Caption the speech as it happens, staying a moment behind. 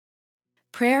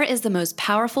Prayer is the most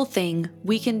powerful thing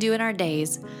we can do in our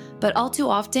days, but all too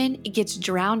often it gets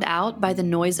drowned out by the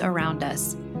noise around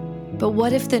us. But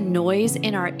what if the noise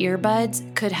in our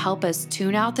earbuds could help us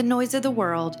tune out the noise of the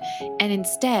world and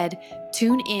instead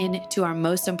tune in to our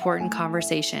most important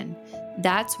conversation?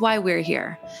 That's why we're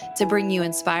here, to bring you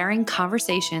inspiring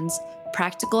conversations,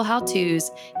 practical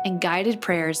how-tos, and guided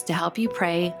prayers to help you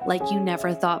pray like you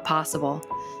never thought possible.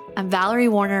 I'm Valerie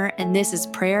Warner, and this is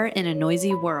Prayer in a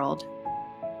Noisy World.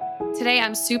 Today,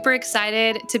 I'm super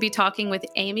excited to be talking with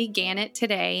Amy Gannett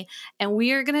today, and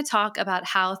we are going to talk about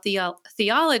how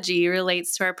theology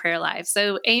relates to our prayer life.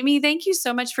 So, Amy, thank you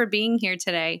so much for being here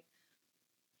today.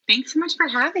 Thanks so much for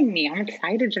having me. I'm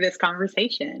excited for this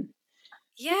conversation.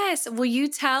 Yes. Will you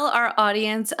tell our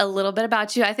audience a little bit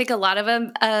about you? I think a lot of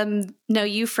them know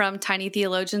you from Tiny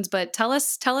Theologians, but tell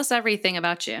us everything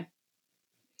about you.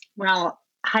 Well,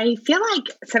 I feel like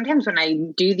sometimes when I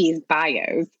do these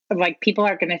bios, like people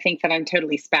are going to think that I'm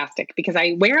totally spastic because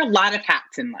I wear a lot of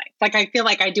hats in life. Like I feel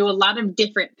like I do a lot of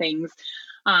different things.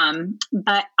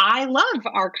 But I love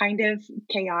our kind of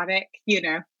chaotic,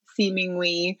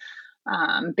 seemingly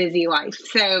busy life.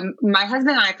 So my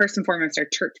husband and I, first and foremost, are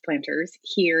church planters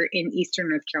here in Eastern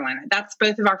North Carolina. That's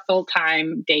both of our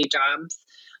full-time day jobs.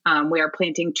 We are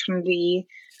planting Trinity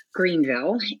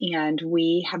Greenville, and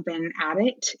we have been at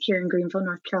it here in Greenville,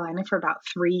 North Carolina for about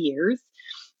 3 years.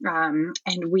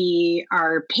 And we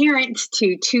are parents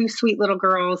to 2 sweet little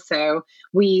girls. So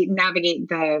we navigate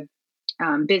the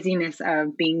busyness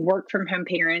of being work from home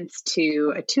parents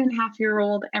to a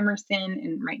 2.5-year-old Emerson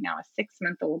and right now a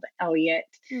 6-month-old Elliot.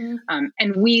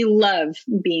 And we love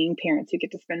being parents who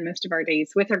get to spend most of our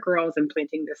days with our girls and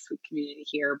planting this sweet community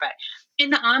here. But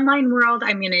in the online world,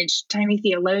 I manage Tiny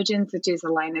Theologians, which is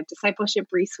a line of discipleship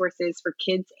resources for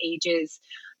kids ages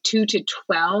 2 to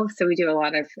 12. So we do a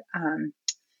lot of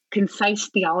concise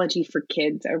theology for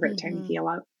kids over at Tiny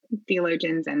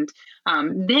Theologians. And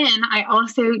then I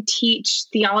also teach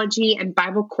theology and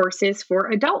Bible courses for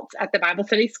adults at the Bible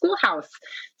Study Schoolhouse.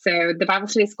 So the Bible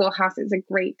Study Schoolhouse is a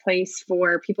great place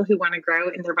for people who want to grow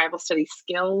in their Bible study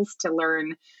skills to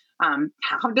learn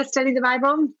how to study the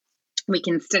Bible. We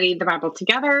can study the Bible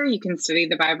together. You can study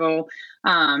the Bible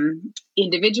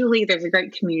individually. There's a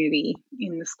great community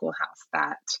in the schoolhouse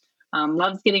that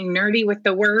loves getting nerdy with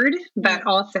the word, but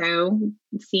also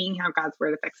seeing how God's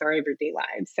word affects our everyday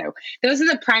lives. So those are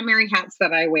the primary hats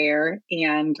that I wear.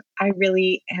 And I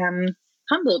really am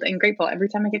humbled and grateful every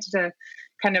time I get to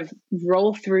kind of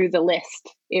roll through the list.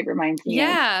 It reminds me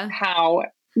of how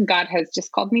God has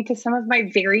just called me to some of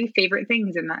my very favorite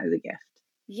things, and that is a gift.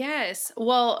 Yes.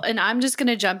 Well, and I'm just going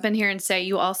to jump in here and say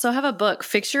you also have a book,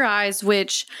 Fix Your Eyes,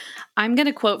 which I'm going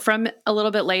to quote from a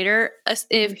little bit later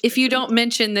if you don't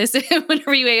mention this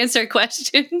whenever you answer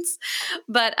questions.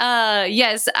 But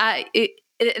yes,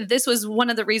 this was one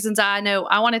of the reasons I know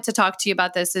I wanted to talk to you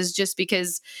about this, is just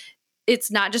because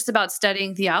it's not just about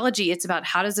studying theology. It's about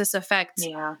how does this affect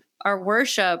our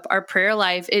worship, our prayer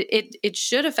life. It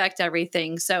should affect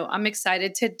everything. So I'm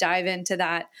excited to dive into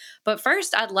that. But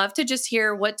first, I'd love to just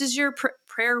hear, what does your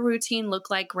prayer routine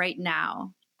look like right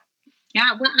now?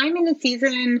 Yeah, well, I'm in a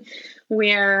season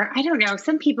where, I don't know,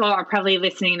 some people are probably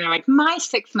listening and they're like, my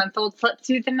 6-month-old slept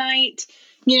through the night.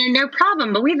 No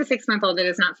problem. But we have a 6-month-old that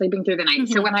is not sleeping through the night.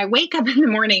 So when I wake up in the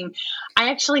morning, I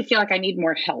actually feel like I need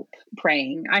more help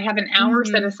praying. I have an hour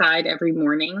set aside every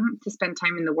morning to spend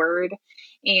time in the Word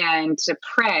and to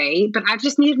pray, but I've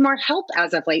just needed more help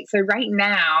as of late. So right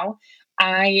now,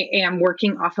 I am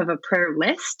working off of a prayer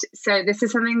list. So this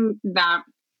is something that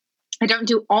I don't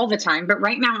do all the time, but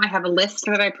right now I have a list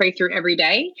that I pray through every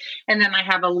day. And then I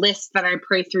have a list that I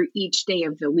pray through each day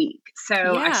of the week. So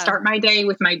I start my day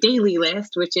with my daily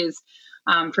list, which is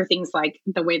for things like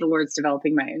the way the Lord's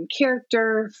developing my own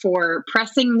character, for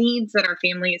pressing needs that our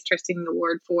family is trusting the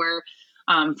Lord for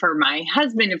my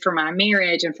husband and for my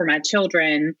marriage and for my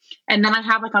children. And then I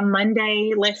have like a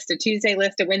Monday list, a Tuesday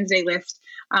list, a Wednesday list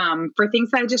for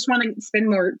things that I just want to spend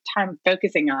more time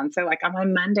focusing on. So like on my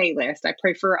Monday list, I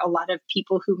pray for a lot of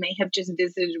people who may have just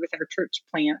visited with our church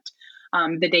plant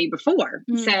the day before.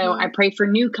 So I pray for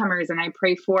newcomers and I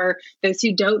pray for those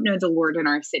who don't know the Lord in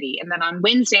our city. And then on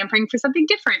Wednesday, I'm praying for something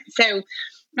different. So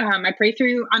I pray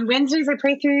through, on Wednesdays, I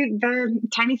pray through the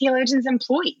Tiny Theologians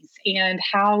employees and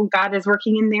how God is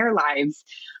working in their lives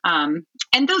and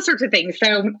those sorts of things.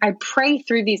 So I pray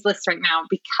through these lists right now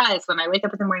because when I wake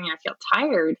up in the morning, I feel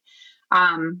tired.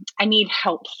 I need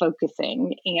help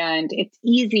focusing, and it's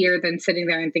easier than sitting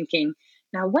there and thinking,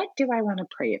 now what do I want to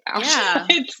pray about? Yeah.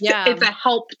 It's a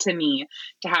help to me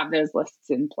to have those lists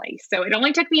in place. So it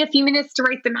only took me a few minutes to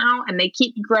write them out, and they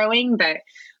keep growing, but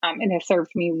it has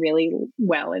served me really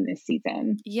well in this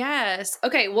season. Yes.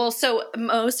 Okay. Well, so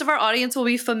most of our audience will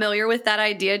be familiar with that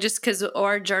idea just because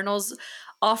our journals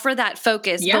offer that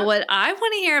focus. Yeah. But what I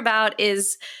want to hear about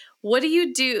is, what do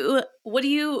you do? What do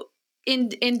you in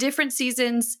different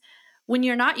seasons when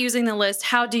you're not using the list?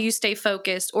 How do you stay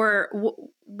focused, or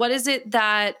what is it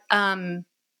that I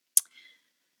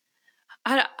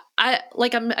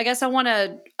guess I want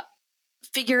to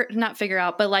not figure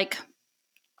out, but like,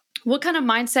 what kind of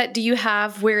mindset do you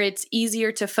have where it's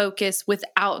easier to focus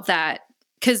without that?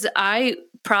 Because I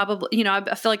probably,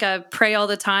 I feel like I pray all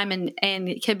the time and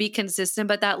it can be consistent,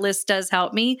 but that list does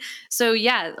help me. So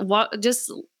yeah,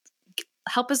 just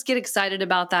help us get excited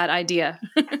about that idea.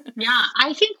 Yeah,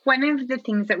 I think one of the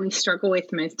things that we struggle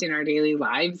with most in our daily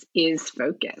lives is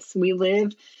focus. We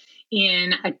live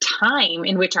in a time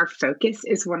in which our focus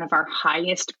is one of our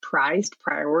highest prized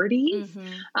priorities.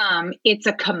 It's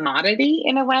a commodity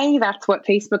in a way. That's what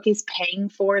Facebook is paying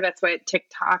for. That's what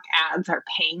TikTok ads are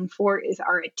paying for, is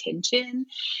our attention.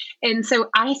 And so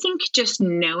I think just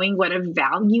knowing what a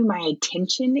value my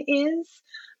attention is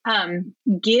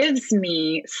gives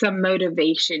me some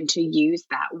motivation to use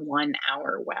that 1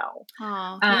 hour well.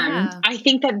 I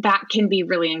think that can be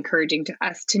really encouraging to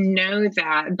us to know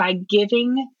that by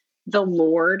giving the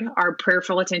Lord our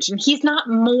prayerful attention, He's not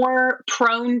more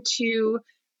prone to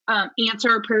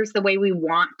answer our prayers the way we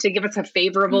want, to give us a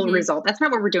favorable result. That's not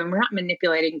what we're doing. We're not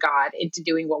manipulating God into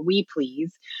doing what we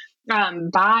please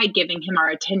by giving Him our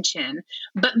attention,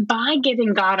 but by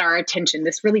giving God our attention,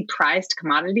 this really prized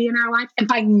commodity in our life, and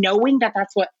by knowing that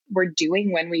that's what we're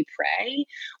doing when we pray,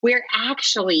 we're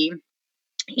actually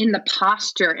in the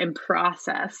posture and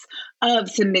process of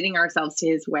submitting ourselves to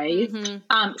His ways.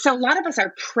 So a lot of us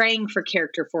are praying for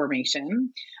character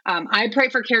formation. I pray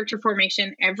for character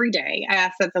formation every day. I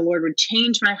ask that the Lord would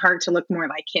change my heart to look more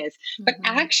like His. But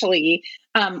actually,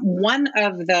 one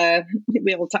of the,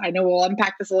 I know we'll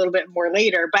unpack this a little bit more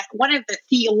later, but one of the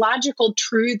theological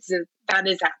truths that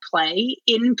is at play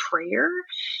in prayer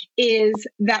is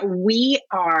that we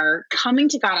are coming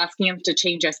to God asking Him to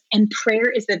change us, and prayer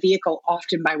is the vehicle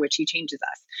often by which He changes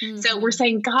us. So we're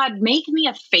saying, God, make me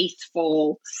a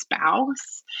faithful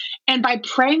spouse. And by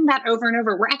praying that over and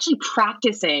over, we're actually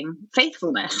practicing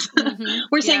faithfulness.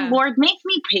 We're saying, Lord, make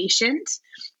me patient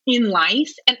in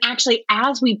life. And actually,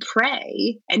 as we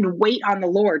pray and wait on the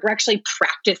Lord, we're actually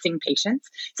practicing patience.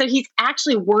 So He's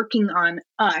actually working on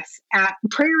us.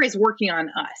 Prayer is working on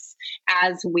us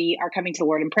as we are coming to the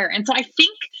Lord in prayer. And so I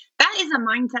think that is a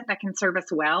mindset that can serve us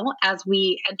well as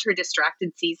we enter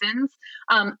distracted seasons.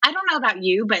 I don't know about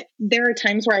you, but there are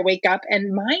times where I wake up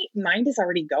and my mind is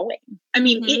already going. I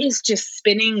mean, it is just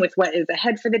spinning with what is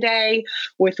ahead for the day,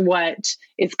 with what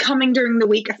is coming during the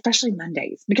week, especially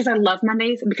Mondays, because I love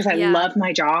Mondays, because I love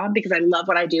my job, because I love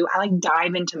what I do. I like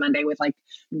dive into Monday with like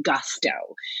gusto.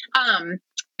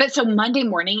 But so Monday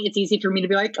morning, it's easy for me to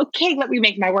be like, okay, let me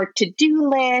make my work to-do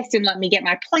list and let me get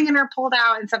my planner pulled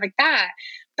out and stuff like that.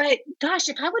 But gosh,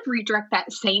 if I would redirect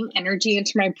that same energy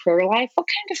into my prayer life, what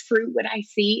kind of fruit would I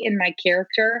see in my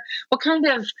character? What kind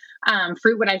of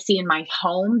fruit would I see in my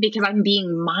home? Because I'm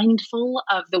being mindful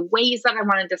of the ways that I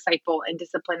want to disciple and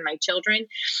discipline my children.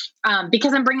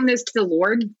 Because I'm bringing those to the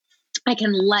Lord, I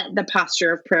can let the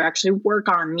posture of prayer actually work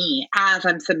on me as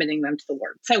I'm submitting them to the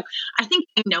Lord. So I think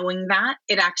knowing that,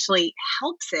 it actually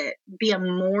helps it be a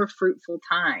more fruitful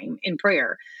time in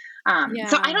prayer. So I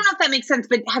don't know if that makes sense,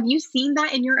 but have you seen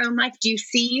that in your own life? Do you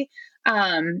see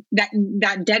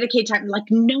that dedicated time, like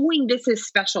knowing this is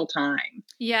special time?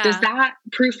 Yeah. Does that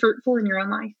prove fruitful in your own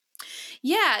life?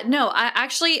 Yeah, no, I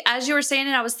actually, as you were saying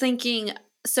it, I was thinking,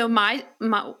 so my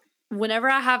whenever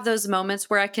I have those moments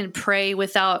where I can pray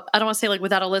without, I don't want to say like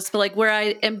without a list, but like where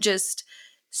I am just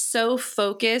so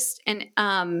focused and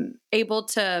able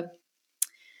to,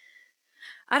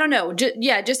 I don't know,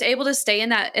 just able to stay in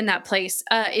that place.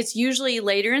 It's usually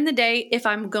later in the day if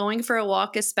I'm going for a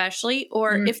walk, especially,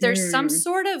 or if there's some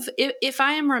sort of, if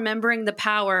I am remembering the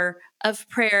power of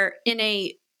prayer in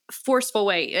a forceful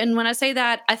way. And when I say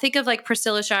that, I think of like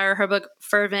Priscilla Shirer, her book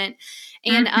Fervent,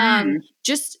 and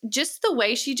just the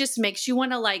way she just makes you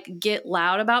want to like get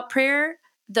loud about prayer.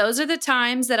 Those are the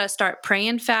times that I start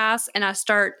praying fast, and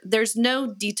there's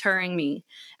no deterring me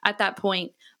at that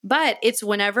point. But it's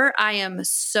whenever I am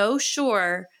so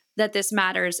sure that this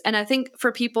matters. And I think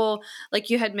for people, like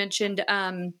you had mentioned,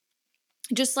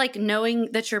 just like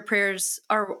knowing that your prayers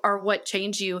are what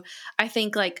change you. I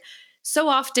think like so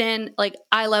often, like,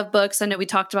 I love books. I know we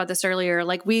talked about this earlier.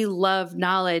 Like, we love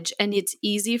knowledge, and it's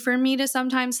easy for me to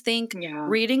sometimes think Yeah.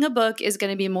 reading a book is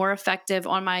going to be more effective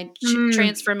on my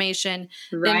transformation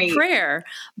than Right. prayer.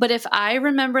 But if I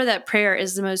remember that prayer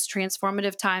is the most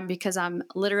transformative time because I'm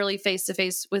literally face to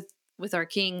face with our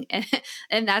King,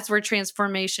 and that's where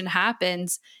transformation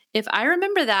happens. If I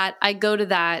remember that, I go to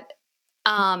that.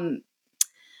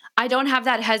 I don't have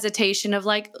that hesitation of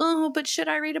like, oh, but should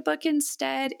I read a book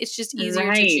instead? It's just easier to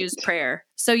Right. choose prayer.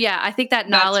 So yeah, I think that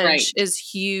That's right. knowledge is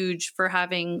huge for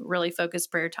having really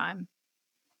focused prayer time.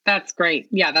 That's great.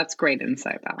 Yeah, that's great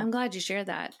insight, Val. I'm glad you shared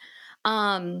that.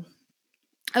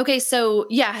 Okay, so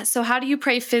yeah, so how do you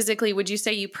pray physically? Would you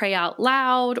say you pray out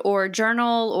loud or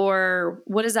journal, or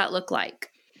what does that look like?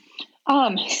 So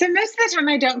most of the time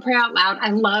I don't pray out loud.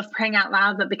 I love praying out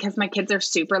loud, but because my kids are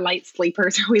super light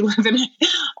sleepers, we live in an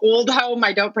old home,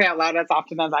 I don't pray out loud as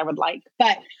often as I would like.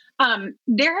 But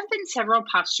there have been several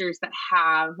postures that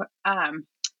have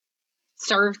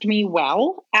served me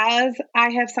well as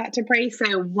I have sought to pray. So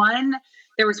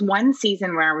there was one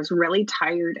season where I was really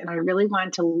tired and I really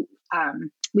wanted to,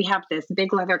 we have this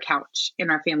big leather couch in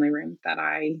our family room that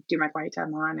I do my quiet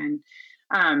time on.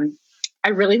 And I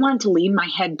really wanted to lean my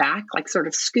head back, like sort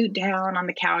of scoot down on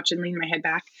the couch and lean my head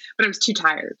back, but I was too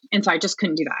tired. And so I just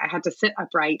couldn't do that. I had to sit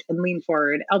upright and lean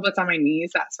forward, elbows on my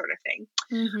knees, that sort of thing.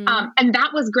 And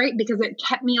that was great because it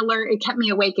kept me alert. It kept me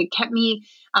awake. It kept me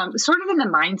sort of in the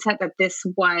mindset that this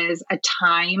was a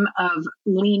time of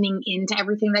leaning into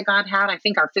everything that God had. I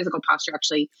think our physical posture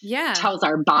actually tells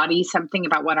our body something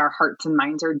about what our hearts and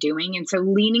minds are doing. And so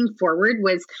leaning forward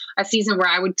was a season where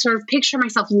I would sort of picture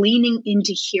myself leaning in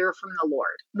to hear from the Lord.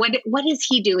 What is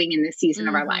he doing in this season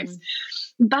of our lives?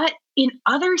 But in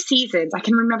other seasons, I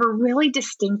can remember really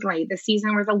distinctly the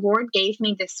season where the Lord gave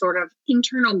me this sort of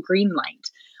internal green light.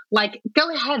 Like, go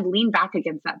ahead, lean back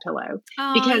against that pillow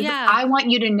because I want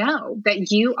you to know that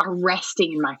you are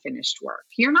resting in my finished work.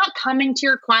 You're not coming to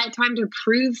your quiet time to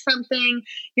prove something.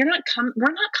 We're not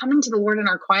coming to the Lord in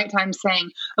our quiet time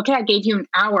saying, okay, I gave you an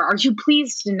hour. Are you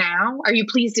pleased now? Are you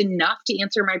pleased enough to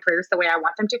answer my prayers the way I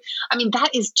want them to? I mean,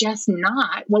 that is just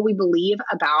not what we believe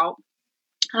about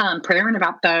prayer and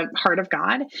about the heart of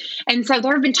God. And so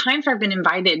there have been times where I've been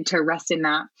invited to rest in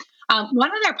that.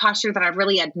 One other posture that I've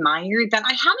really admired that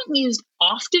I haven't used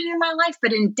often in my life,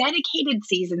 but in dedicated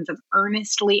seasons of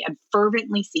earnestly and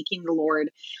fervently seeking the Lord,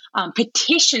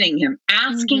 petitioning him,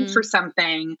 asking for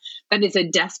something that is a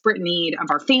desperate need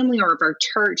of our family or of our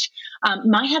church.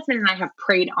 My husband and I have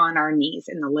prayed on our knees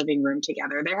in the living room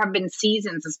together. There have been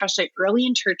seasons, especially early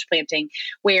in church planting,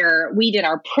 where we did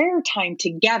our prayer time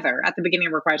together at the beginning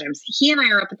of our quiet times. He and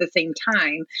I are up at the same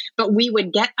time, but we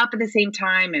would get up at the same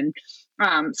time and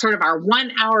sort of our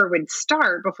 1 hour would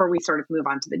start before we sort of move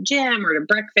on to the gym or to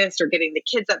breakfast or getting the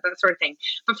kids up, that sort of thing.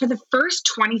 But for the first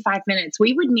 25 minutes,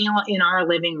 we would kneel in our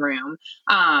living room,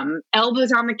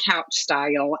 elbows on the couch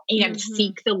style, and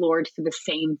seek the Lord for the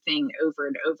same thing over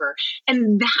and over.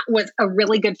 And that was a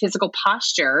really good physical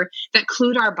posture that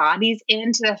clued our bodies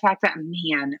into the fact that,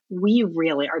 man, we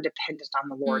really are dependent on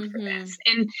the Lord for this.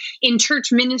 And in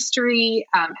church ministry,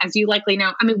 as you likely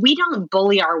know, I mean, we don't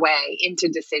bully our way into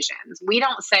decisions. We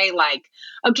don't say like,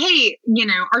 okay,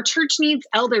 our church needs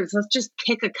elders. Let's just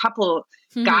pick a couple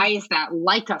guys that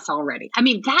like us already. I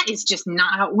mean, that is just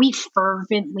not how we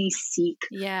fervently seek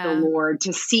the Lord,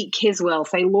 to seek his will.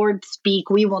 Say, Lord, speak.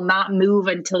 We will not move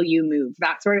until you move,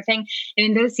 that sort of thing. And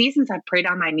in those seasons, I've prayed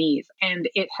on my knees and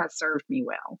it has served me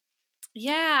well.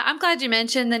 Yeah, I'm glad you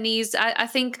mentioned the knees. I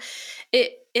think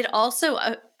it also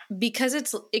because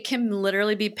it can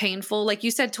literally be painful. Like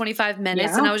you said, 25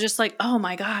 minutes, and I was just like, oh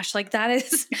my gosh, like that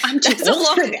is I'm too old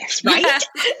for this, right? Yeah,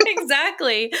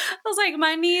 exactly. I was like,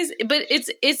 my knees, but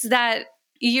it's that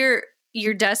you're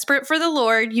desperate for the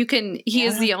Lord. He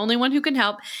is the only one who can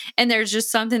help. And there's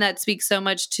just something that speaks so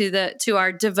much to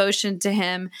our devotion to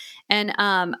him. And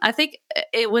I think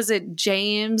it was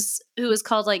James who was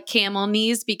called like camel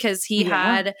knees because he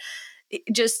had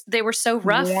they were so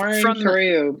rough worn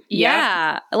through.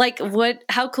 Like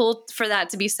how cool for that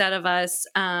to be said of us.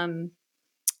 I'm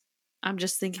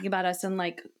just thinking about us in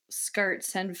like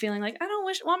skirts and feeling like I don't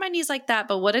want my knees like that,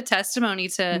 but what a testimony.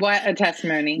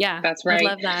 Yeah, that's right. I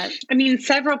love that. I mean,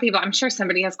 several people, I'm sure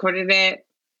somebody has quoted it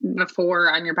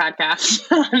before on your podcast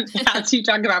as you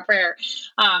talked about prayer.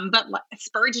 But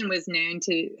Spurgeon was known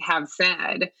to have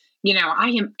said,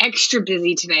 I am extra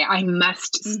busy today. I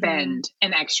must spend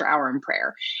an extra hour in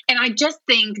prayer. And I just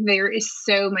think there is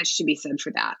so much to be said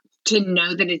for that, to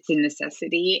know that it's a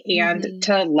necessity and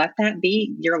to let that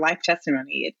be your life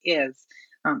testimony. It is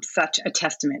such a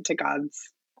testament to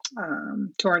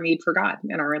to our need for God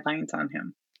and our reliance on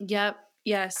him. Yep.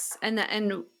 Yes. And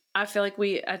I feel like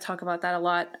I talk about that a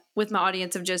lot with my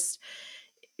audience of just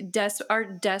our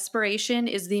desperation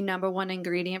is the number one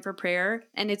ingredient for prayer.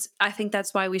 And I think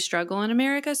that's why we struggle in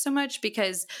America so much,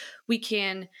 because we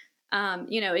can,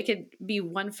 it could be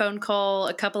one phone call,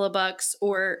 a couple of bucks,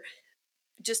 or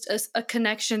just a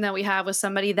connection that we have with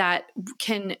somebody that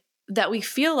we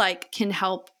feel like can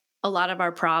help a lot of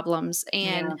our problems.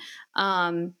 And,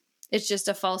 it's just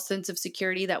a false sense of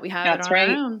security that we have it That's on our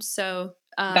right. own. So,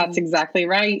 That's exactly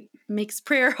right. makes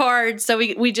prayer hard. So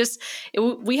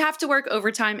we have to work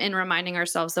overtime in reminding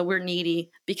ourselves that we're needy,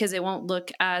 because it won't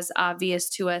look as obvious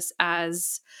to us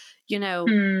as,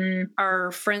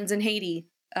 our friends in Haiti.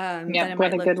 Yep,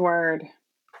 what a good word.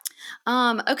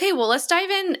 Okay, well, let's dive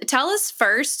in. Tell us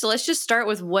first. Let's just start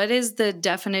with, what is the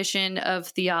definition of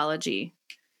theology?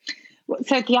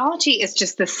 So theology is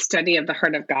just the study of the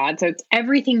heart of God. So it's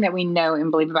everything that we know and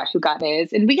believe about who God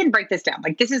is. And we can break this down.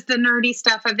 Like, this is the nerdy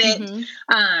stuff of it.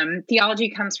 Mm-hmm. Theology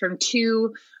comes from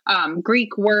two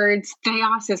Greek words.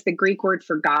 Theos is the Greek word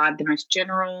for God, the most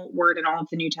general word in all of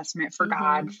the New Testament for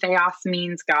God. Theos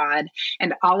means God.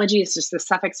 And ology is just the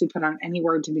suffix we put on any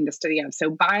word to mean the study of. So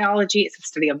biology is the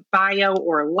study of bio,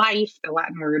 or life. The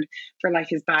Latin word for life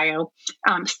is bio.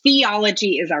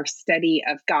 Theology is our study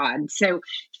of God. So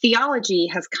theology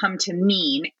has come to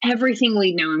mean everything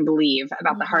we know and believe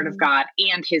about the heart of God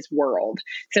and his world.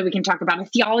 So we can talk about a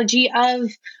theology of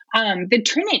the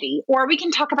Trinity, or we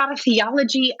can talk about a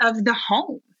theology of the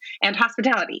home and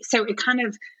hospitality. So it kind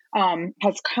of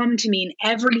has come to mean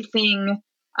everything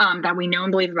that we know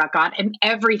and believe about God, and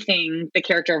everything the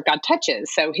character of God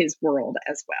touches. So his world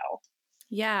as well.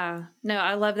 Yeah, no,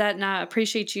 I love that. And I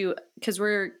appreciate you, because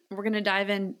we're going to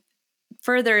dive in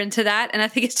further into that. And I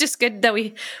think it's just good that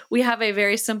we have a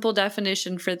very simple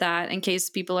definition for that, in case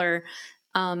people are,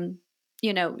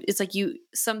 it's like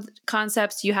some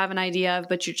concepts you have an idea of,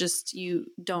 but you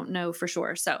don't know for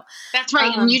sure. So that's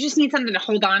right. And you just need something to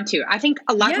hold on to. I think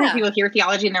a lot of times people hear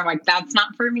theology and they're like, that's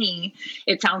not for me.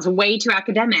 It sounds way too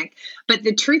academic. But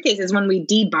the truth is when we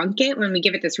debunk it, when we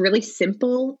give it this really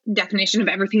simple definition of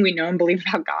everything we know and believe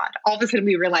about God, all of a sudden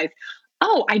we realize,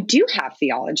 oh, I do have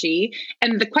theology.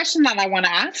 And the question that I want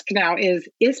to ask now is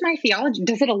my theology,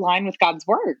 does it align with God's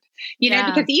word?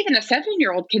 Because even a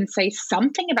 7-year-old can say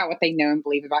something about what they know and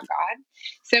believe about God.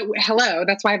 So, hello,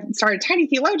 that's why I've started Tiny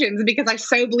Theologians, because I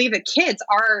so believe that kids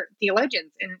are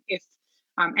theologians. And if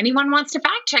anyone wants to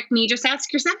fact check me, just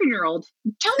ask your 7-year-old,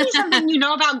 tell me something you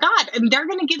know about God, and they're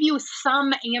going to give you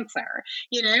some answer,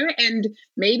 and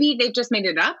maybe they've just made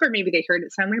it up, or maybe they heard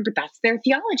it somewhere, but that's their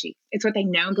theology. It's what they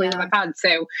know and believe about God.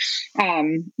 So,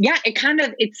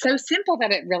 it's so simple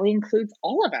that it really includes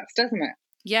all of us, doesn't it?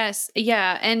 Yes.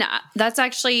 Yeah. And that's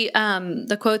actually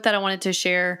the quote that I wanted to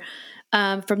share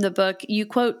from the book. You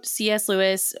quote C.S.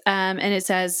 Lewis, and it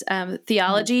says,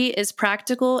 theology is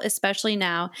practical, especially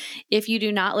now. If you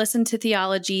do not listen to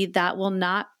theology, that will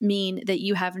not mean that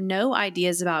you have no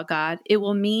ideas about God. It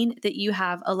will mean that you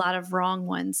have a lot of wrong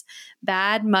ones,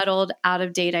 bad, muddled,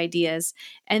 out-of-date ideas.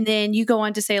 And then you go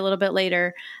on to say a little bit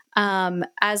later,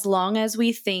 as long as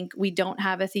we think we don't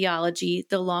have a theology,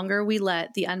 the longer we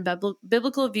let the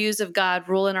unbiblical views of God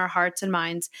rule in our hearts and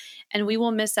minds, and we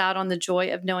will miss out on the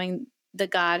joy of knowing the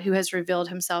God who has revealed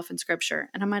himself in Scripture.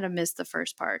 And I might have missed the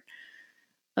first part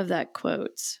of that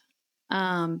quote.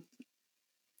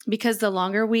 Because the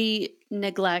longer we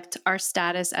neglect our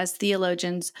status as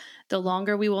theologians, the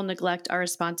longer we will neglect our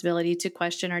responsibility to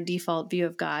question our default view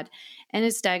of God, and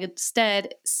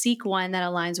instead seek one that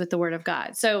aligns with the Word of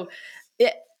God. So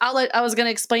I was going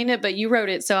to explain it, but you wrote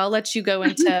it, so I'll let you go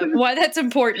into why that's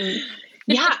important.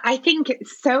 Yeah, I think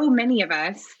so many of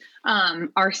us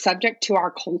are subject to our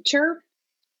culture.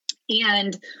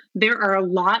 And there are a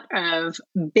lot of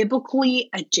biblically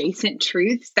adjacent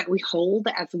truths that we hold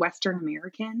as Western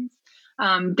Americans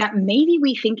that maybe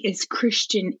we think is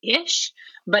Christian-ish,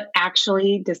 but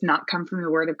actually does not come from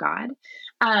the Word of God.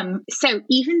 So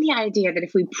even the idea that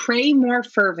if we pray more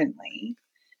fervently,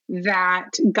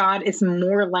 that God is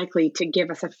more likely to give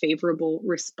us a favorable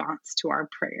response to our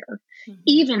prayer.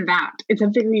 Even that is a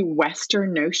very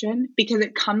Western notion, because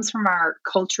it comes from our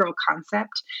cultural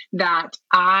concept that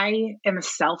I am a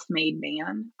self-made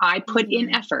man. I put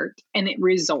in effort and it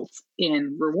results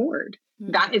in reward.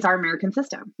 That is our American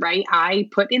system, right? I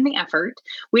put in the effort.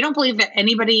 We don't believe that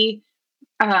anybody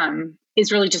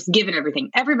is really just given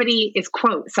everything. Everybody is,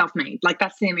 quote, self-made. Like,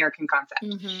 that's the American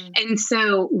concept. And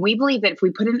so we believe that if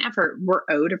we put in effort, we're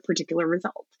owed a particular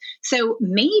result. So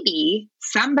maybe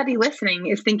somebody listening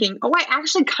is thinking, oh, I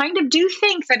actually kind of do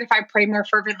think that if I pray more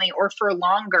fervently or for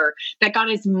longer, that God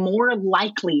is more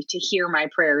likely to hear my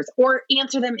prayers or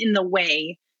answer them in the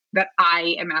way that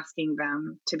I am asking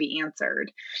them to be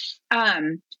answered.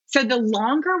 So the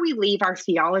longer we leave our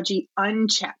theology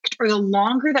unchecked, or the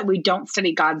longer that we don't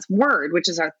study God's word, which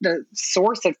is the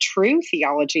source of true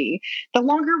theology, the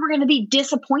longer we're going to be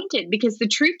disappointed, because the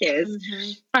truth is,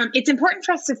 it's important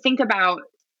for us to think about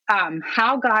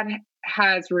how God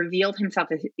has revealed himself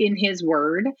in his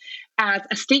word as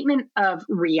a statement of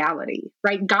reality,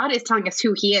 right? God is telling us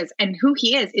who he is, and who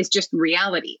he is just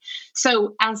reality.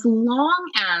 So as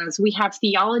long as we have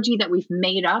theology that we've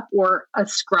made up or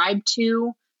ascribed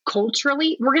to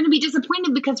culturally, we're going to be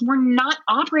disappointed because we're not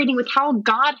operating with how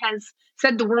God has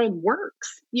said the world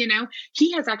works.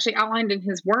 He has actually outlined in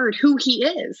his word who he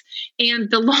is. And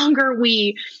the longer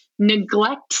we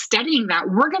neglect studying that,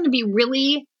 we're going to be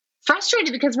really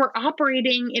frustrated because we're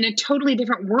operating in a totally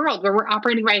different world where we're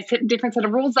operating by a different set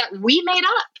of rules that we made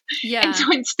up. Yeah. And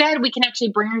so instead, we can actually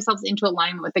bring ourselves into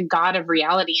alignment with the God of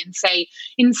reality and say,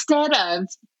 instead of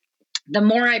the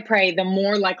more I pray, the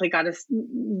more likely God is,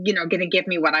 going to give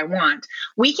me what I want.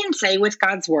 We can say with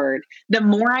God's word, the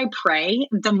more I pray,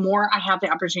 the more I have the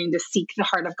opportunity to seek the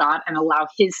heart of God and allow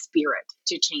his spirit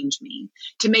to change me,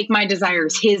 to make my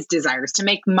desires his desires, to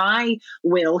make my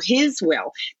will his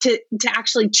will, to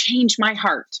actually change my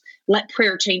heart. Let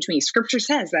prayer change me. Scripture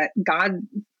says that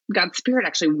God's spirit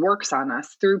actually works on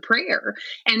us through prayer.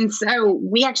 And so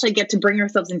we actually get to bring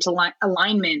ourselves into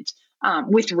alignment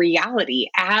with reality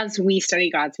as we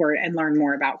study God's word and learn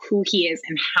more about who he is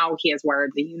and how he has wired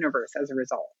the universe as a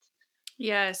result.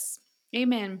 Yes.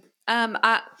 Amen.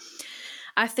 I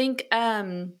think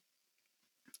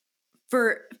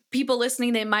for people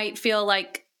listening, they might feel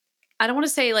like, I don't want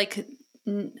to say like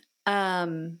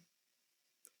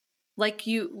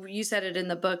you said it in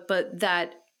the book, but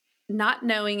that not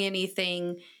knowing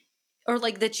anything, or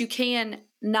like that you can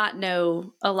not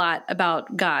know a lot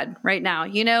about God right now,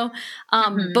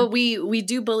 but we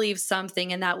do believe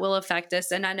something, and that will affect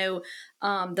us. And I know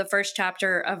the first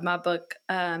chapter of my book,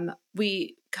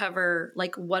 we cover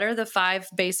like, what are the 5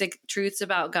 basic truths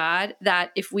about God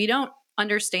that if we don't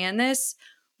understand this,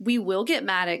 we will get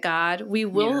mad at God. We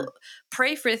will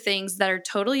pray for things that are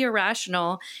totally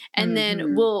irrational. And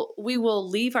then we will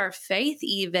leave our faith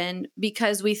even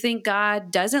because we think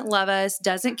God doesn't love us,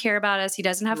 doesn't care about us. He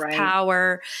doesn't have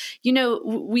power.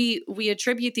 We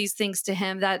attribute these things to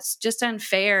him. That's just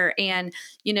unfair. And,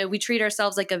 we treat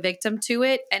ourselves like a victim to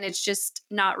it, and it's just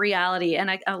not reality. And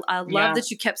I love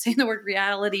that you kept saying the word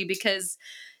reality, because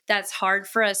that's hard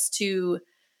for us to,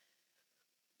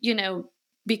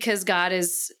 because God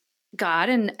is God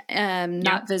and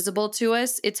not visible to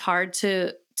us. It's hard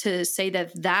to say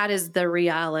that is the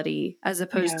reality as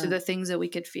opposed to the things that we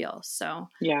could feel. So,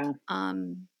 I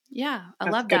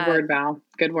love that. Good word, Val.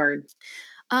 Good word.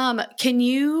 Can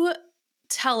you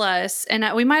tell us,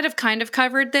 and we might have kind of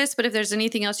covered this, but if there's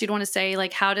anything else you'd want to say,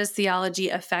 like, how does theology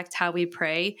affect how we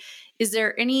pray? Is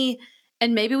there any,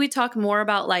 and maybe we talk more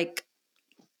about like,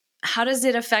 how does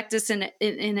it affect us in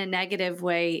a negative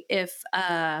way if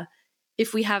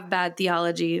we have bad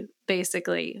theology,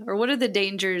 basically? Or what are the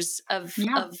dangers of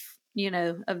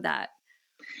that?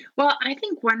 Well, I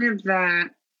think one of the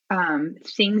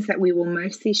things that we will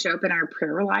most see show up in our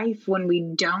prayer life when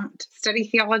we don't study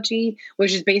theology,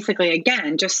 which is basically,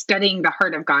 again, just studying the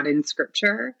heart of God in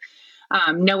Scripture,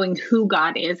 knowing who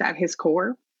God is at his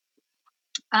core.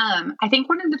 I think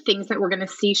one of the things that we're going to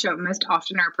see show up most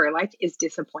often in our prayer life is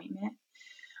disappointment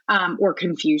or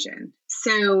confusion.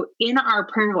 So in our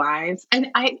prayer lives, and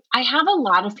I have a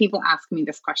lot of people ask me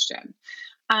this question.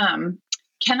 Can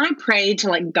I pray to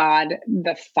like God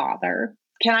the Father?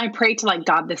 Can I pray to like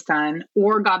God the Son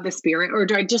or God the Spirit? Or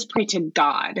do I just pray to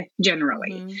God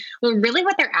generally? Well, really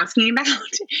what they're asking about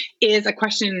is a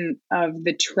question of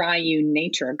the triune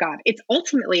nature of God. It's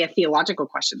ultimately a theological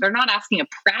question. They're not asking a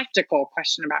practical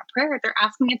question about prayer. They're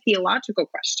asking a theological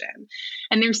question.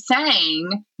 And they're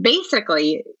saying,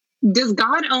 basically, does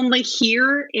God only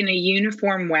hear in a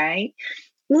uniform way?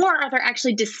 Or are there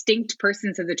actually distinct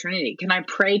persons of the Trinity? Can I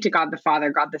pray to God the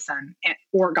Father, God the Son,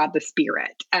 or God the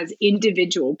Spirit as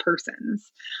individual persons?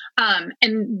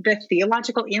 And the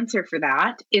theological answer for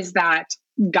that is that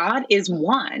God is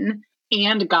one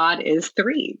and God is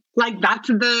 3. Like, that's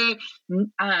the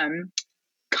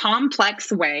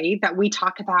complex way that we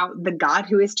talk about the God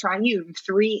who is triune,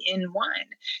 3 in 1.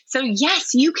 So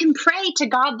yes, you can pray to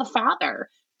God the Father,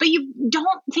 but you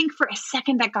don't think for a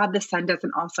second that God the Son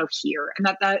doesn't also hear, and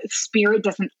that the Spirit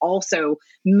doesn't also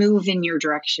move in your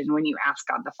direction when you ask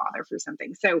God the Father for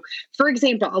something. So, for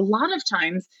example, a lot of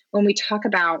times when we talk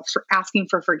about asking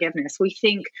for forgiveness, we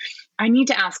think I need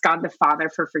to ask God the Father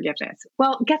for forgiveness.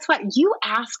 Well, guess what? You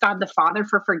ask God the Father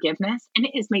for forgiveness, and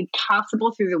it is made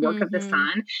possible through the work of the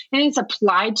Son, and it's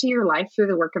applied to your life through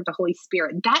the work of the Holy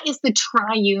Spirit. That is the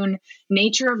triune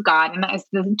nature of God, and that is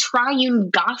the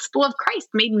triune gospel of Christ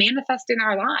made manifest in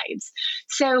our lives.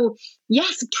 So,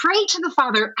 yes, pray to the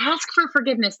Father, ask for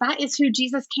forgiveness. That is who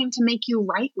Jesus came to make you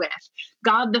right with,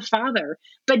 God the Father.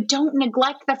 But don't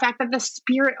neglect the fact that the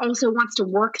Spirit also wants to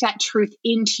work that truth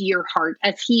into your heart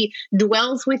as He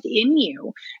dwells within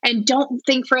you. And don't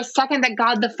think for a second that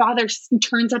God the Father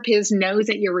turns up His nose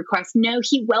at your request. No,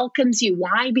 He welcomes you.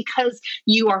 Why? Because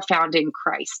you are found in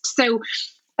Christ. So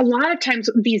a lot of times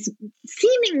these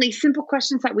seemingly simple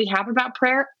questions that we have about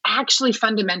prayer actually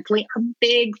fundamentally are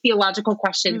big theological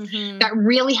questions that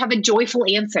really have a joyful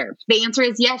answer. The answer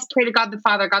is yes, pray to God the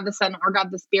Father, God the Son, or God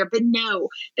the Spirit, but know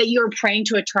that you're praying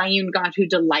to a triune God who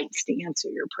delights to answer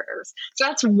your prayers. So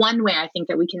that's one way I think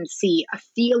that we can see a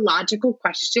theological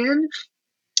question,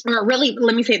 or really,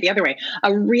 let me say it the other way,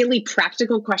 a really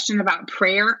practical question about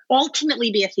prayer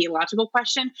ultimately be a theological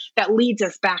question that leads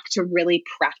us back to really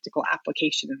practical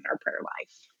application in our prayer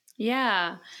life.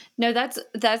 Yeah. No,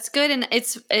 that's good. And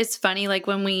it's funny, like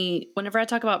whenever I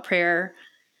talk about prayer,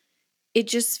 it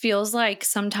just feels like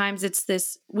sometimes it's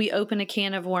this, we open a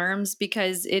can of worms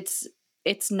because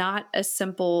it's not a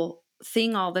simple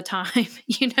thing all the time,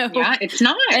 Yeah, it's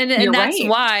not. And that's right.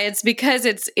 Why it's because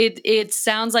it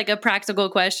sounds like a practical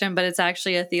question, but it's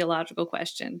actually a theological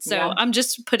question. So yeah. I'm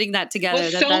just putting that together.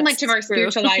 Well, so much of our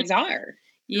spiritual lives are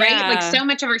right. Like so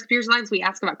much of our spiritual lives, we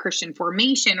ask about Christian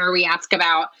formation, or we ask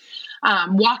about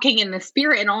walking in the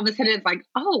Spirit, and all of a sudden it's like,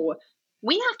 oh,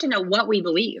 we have to know what we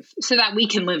believe so that we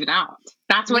can live it out.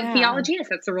 That's what theology is.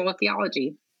 That's the role of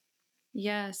theology.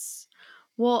 Yes.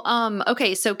 Well,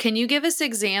 okay. So can you give us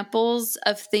examples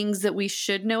of things that we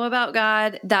should know about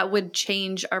God that would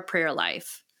change our prayer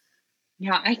life?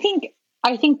 Yeah, I think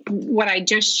what I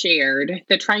just shared,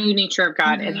 the triune nature of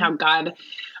God and how God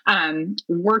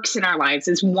works in our lives,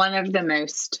 is one of the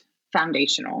most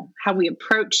foundational. How we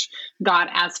approach God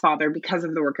as Father because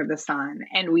of the work of the Son,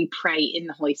 and we pray in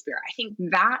the Holy Spirit. I think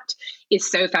that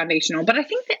is so foundational. But I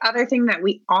think the other thing that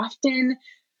we often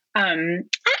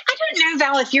I don't know,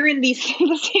 Val, if you're in the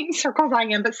same circles I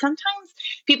am, but sometimes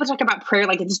people talk about prayer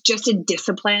like it's just a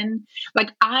discipline. Like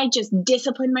I just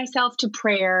discipline myself to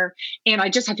prayer and I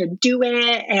just have to do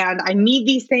it and I need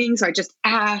these things. So I just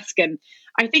ask. And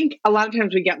I think a lot of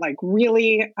times we get like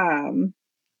really,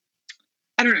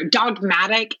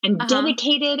 dogmatic and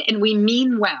dedicated, and we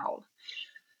mean well.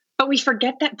 But we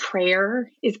forget that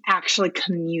prayer is actually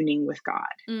communing with God.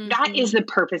 That is the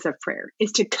purpose of prayer,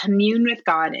 is to commune with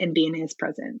God and be in His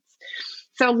presence.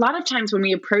 So a lot of times when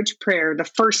we approach prayer the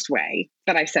first way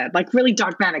that I said, like really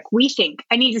dogmatic, we think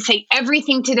I need to say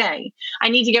everything today. I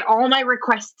need to get all my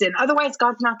requests in. Otherwise,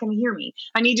 God's not going to hear me.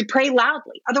 I need to pray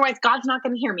loudly. Otherwise, God's not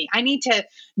going to hear me. I need to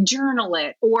journal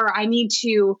it, or I need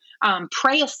to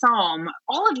pray a psalm.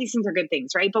 All of these things are good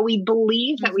things, right? But we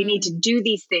believe that we need to do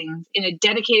these things in a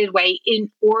dedicated way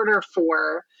in order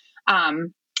for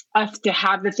us to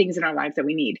have the things in our lives that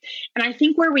we need. And I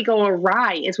think where we go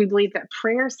awry is we believe that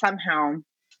prayer somehow,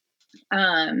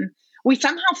 we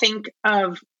somehow think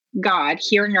of God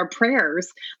hearing our prayers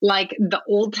like the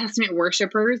Old Testament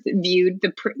worshipers viewed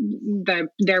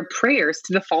their prayers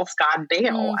to the false god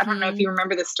Baal. I don't know if you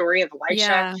remember the story of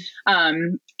Elisha,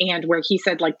 and where he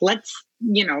said, like,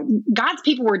 God's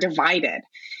people were divided.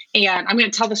 And I'm going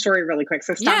to tell the story really quick.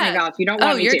 So stop me, Val, if you don't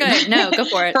want me to. Oh, you're good. No, go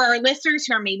for it. For our listeners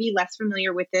who are maybe less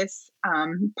familiar with this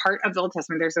part of the Old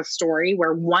Testament, there's a story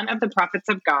where one of the prophets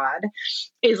of God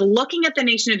is looking at the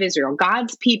nation of Israel,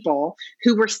 God's people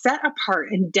who were set apart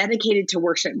and dedicated to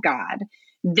worship God.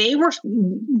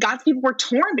 God's people were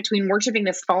torn between worshiping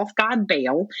this false god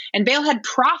Baal, and Baal had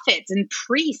prophets and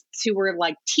priests who were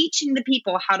like teaching the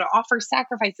people how to offer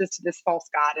sacrifices to this false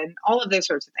god and all of those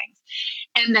sorts of things.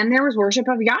 And then there was worship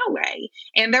of Yahweh,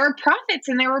 and there were prophets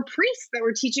and there were priests that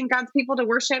were teaching God's people to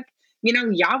worship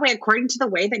Yahweh according to the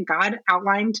way that God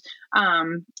outlined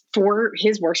for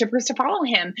His worshipers to follow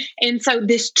Him. And so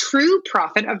this true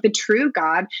prophet of the true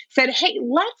God said, hey,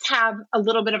 let's have a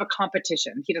little bit of a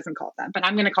competition. He doesn't call it that, but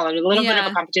I'm going to call it a little bit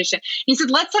of a competition. He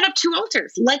said, let's set up two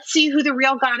altars. Let's see who the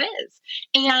real God is.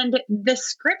 And the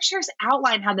scriptures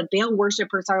outline how the Baal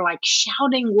worshipers are like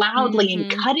shouting loudly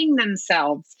and cutting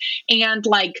themselves and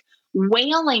like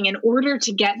wailing in order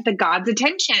to get the God's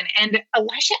attention. And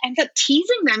Elisha ends up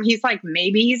teasing them. He's like,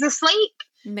 maybe he's asleep.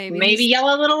 Maybe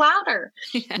yell a little louder.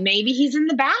 Yeah. Maybe he's in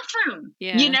the bathroom.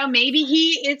 Yeah. Maybe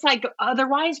it's like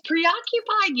otherwise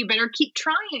preoccupied. You better keep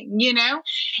trying.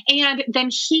 And then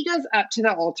he goes up to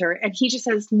the altar and he just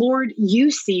says, Lord, you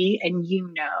see and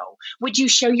you know. Would you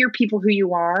show your people who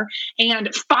you are?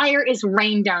 And fire is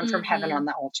rained down from heaven on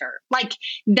the altar. Like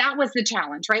that was the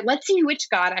challenge, right? Let's see which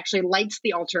God actually lights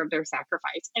the altar of their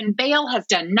sacrifice. And Baal has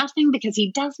done nothing because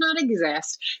he does not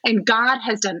exist. And God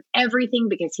has done everything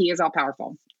because he is all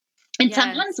powerful. And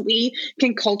sometimes we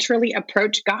can culturally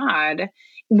approach God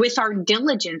with our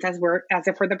diligence as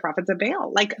if we're the prophets of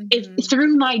Baal. Like if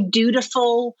through my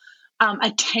dutiful,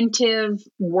 attentive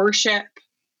worship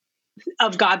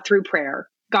of God through prayer,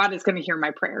 God is going to hear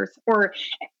my prayers. Or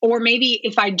maybe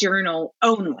if I journal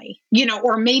only,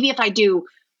 or maybe if I do,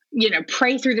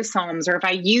 pray through the Psalms, or if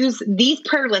I use these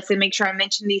prayer lists and make sure I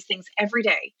mention these things every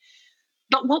day.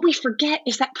 But what we forget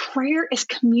is that prayer is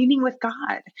communing with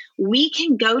God. We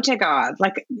can go to God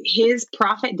like his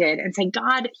prophet did and say,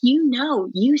 God,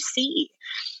 you see.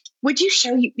 Would you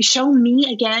show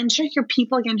me again, show your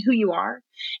people again who you are?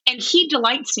 And he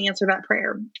delights to answer that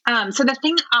prayer. So the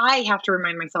thing I have to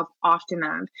remind myself often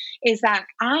of is that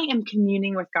I am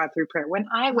communing with God through prayer. When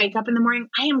I wake up in the morning,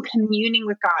 I am communing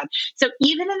with God. So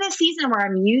even in this season where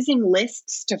I'm using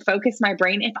lists to focus my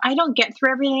brain, if I don't get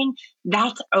through everything,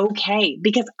 that's okay,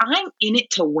 because I'm in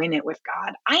it to win it with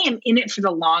God. I am in it for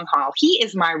the long haul. He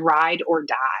is my ride or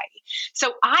die.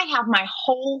 So I have my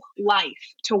whole life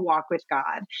to walk with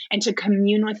God and to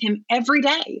commune with him every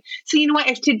day. So you know what?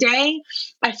 If today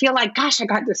I feel like, gosh, I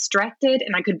got distracted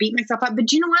and I could beat myself up,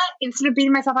 but you know what? Instead of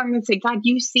beating myself up, I'm going to say, God,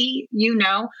 you see,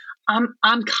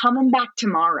 I'm coming back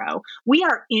tomorrow. We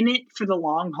are in it for the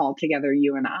long haul together,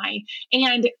 you and I.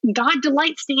 And God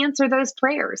delights to answer those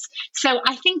prayers. So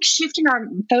I think shifting our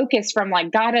focus from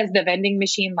like God as the vending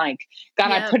machine, like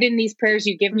God, I put in these prayers,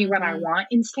 you give me what I want,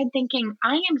 instead thinking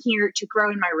I am here to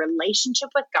grow in my relationship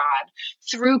with God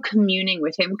through communing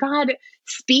with him. God,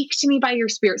 speak to me by your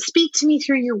spirit. Speak to me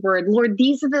through your word. Lord,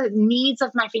 these are the needs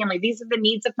of my family. These are the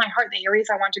needs of my heart, the areas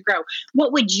I want to grow.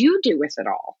 What would you do with it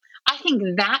all? I think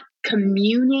that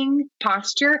communing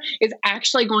posture is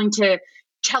actually going to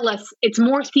tell us it's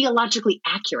more theologically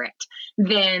accurate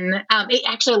than it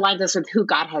actually aligns us with who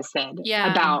God has said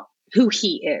about who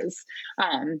he is,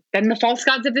 than the false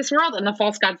gods of this world and the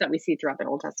false gods that we see throughout the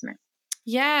Old Testament.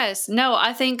 Yes. No,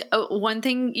 I think one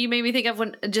thing you made me think of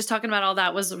when just talking about all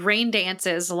that was rain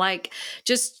dances, like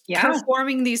just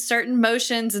performing these certain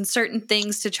motions and certain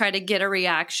things to try to get a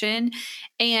reaction.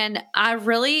 And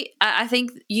I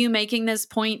think you making this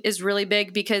point is really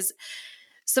big, because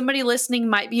somebody listening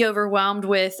might be overwhelmed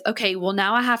with, okay, well,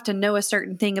 now I have to know a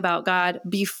certain thing about God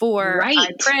before I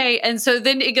pray. And so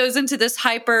then it goes into this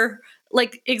hyper,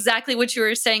 like exactly what you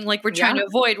were saying, like we're trying to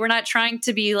avoid. We're not trying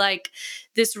to be like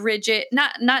this rigid,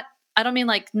 I don't mean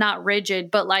like not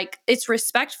rigid, but like it's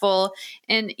respectful.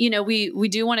 And, we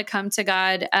do want to come to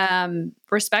God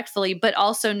respectfully, but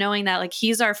also knowing that like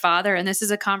he's our Father and this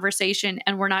is a conversation,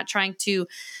 and we're not trying to,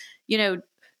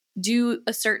 do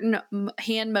a certain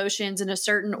hand motions in a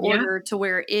certain order to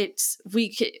where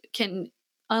we can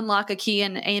unlock a key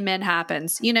and amen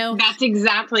happens, That's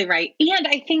exactly right. And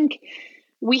I think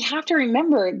we have to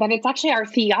remember that it's actually our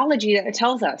theology that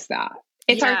tells us that.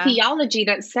 It's our theology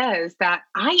that says that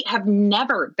I have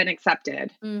never been accepted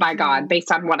by God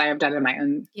based on what I have done in my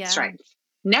own strength.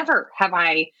 Never have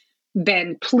I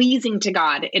been pleasing to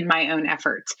God in my own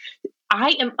efforts.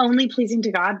 I am only pleasing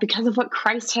to God because of what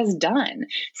Christ has done.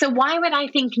 So why would I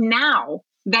think now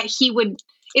that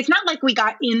it's not like we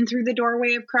got in through the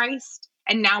doorway of Christ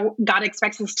and now God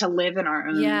expects us to live in our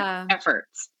own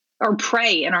efforts or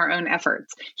pray in our own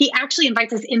efforts. He actually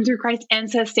invites us in through Christ and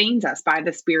sustains us by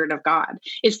the Spirit of God.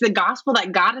 It's the gospel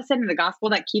that got us in and the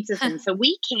gospel that keeps us in. So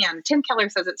we can, Tim Keller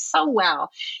says it so well.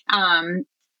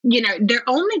 The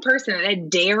only person that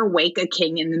dare wake a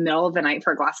king in the middle of the night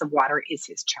for a glass of water is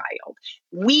his child.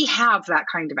 We have that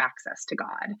kind of access to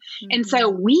God. And so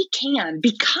we can,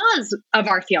 because of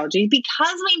our theology,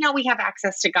 because we know we have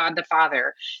access to God the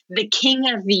Father, the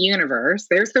King of the universe,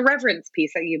 there's the reverence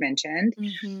piece that you mentioned,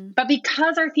 but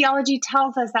because our theology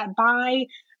tells us that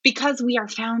because we are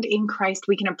found in Christ,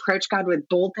 we can approach God with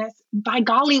boldness. By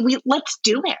golly, let's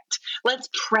do it. Let's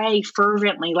pray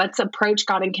fervently. Let's approach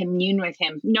God and commune with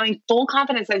him, knowing full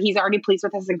confidence that he's already pleased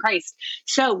with us in Christ.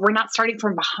 So we're not starting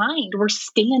from behind. We're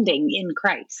standing in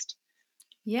Christ.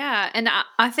 Yeah. And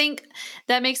I think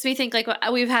that makes me think, like,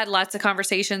 we've had lots of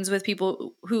conversations with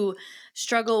people who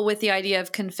struggle with the idea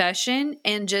of confession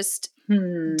and just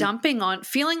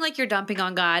feeling like you're dumping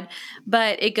on God.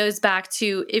 But it goes back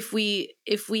to if we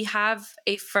have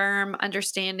a firm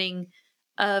understanding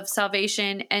of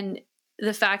salvation and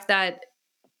the fact that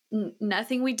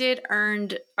nothing we did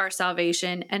earned our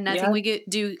salvation, and nothing we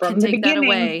do From can the take that beginning.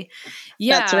 away.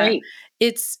 That's right.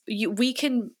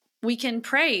 We can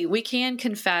pray, we can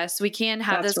confess, we can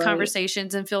have That's those right.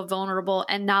 conversations and feel vulnerable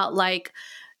and not like,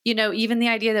 even the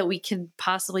idea that we can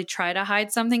possibly try to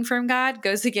hide something from God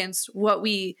goes against what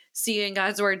we see in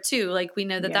God's word too. Like we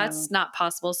know that that's not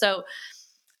possible. So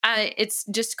it's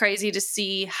just crazy to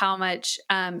see how much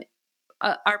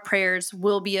our prayers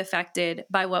will be affected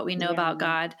by what we know about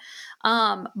God.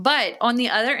 But on the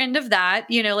other end of that,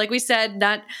 like we said,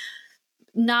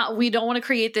 we don't want to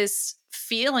create this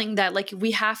feeling that like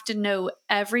we have to know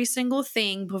every single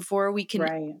thing before we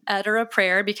can utter a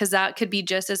prayer, because that could be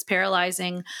just as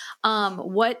paralyzing.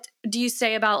 What do you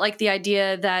say about like the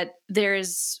idea that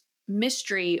there's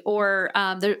mystery, or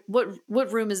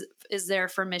what room is there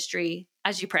for mystery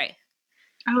as you pray?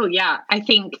 Oh yeah, I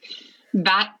think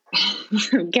that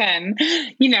again,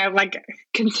 like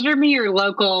consider me your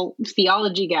local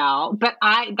theology gal, but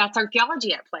that's our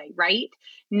theology at play, right?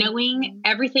 Knowing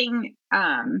everything,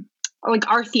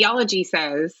 like our theology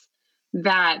says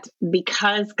that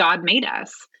because God made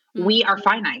us, we are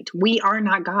finite. We are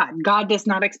not God. God does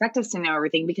not expect us to know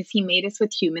everything because he made us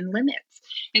with human limits.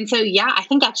 And so, I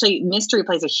think actually mystery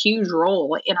plays a huge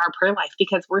role in our prayer life,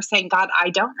 because we're saying, God, I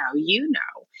don't know, you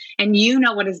know, and you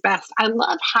know what is best. I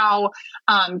love how,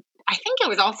 I think it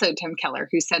was also Tim Keller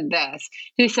who said this,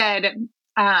 who said,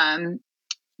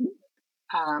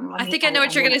 I think I know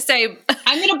what you're going to say.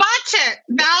 I'm going to botch it.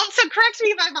 Val, so correct me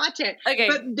if I botch it. Okay.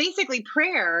 But basically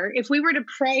prayer, if we were to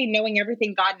pray knowing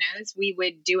everything God knows, we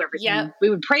would do everything. Yep. We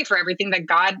would pray for everything that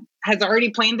God has already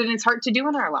planned in his heart to do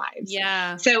in our lives.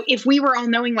 Yeah. So if we were all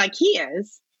knowing like he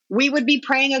is, we would be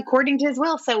praying according to his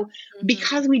will. So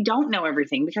because we don't know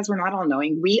everything, because we're not all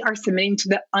knowing, we are submitting to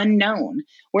the unknown.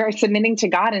 We're submitting to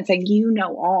God and saying, you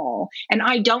know all. And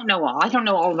I don't know all. I don't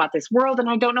know all about this world, and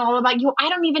I don't know all about you. I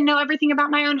don't even know everything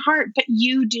about my own heart, but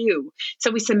you do.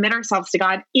 So we submit ourselves to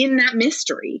God in that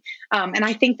mystery. And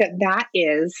I think that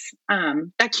is,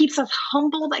 that keeps us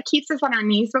humble, that keeps us on our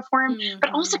knees before him, but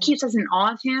also keeps us in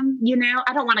awe of him.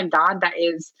 I don't want a God that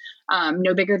is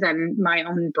no bigger than my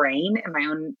own brain and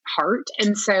my own heart.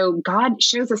 And so God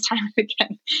shows us time and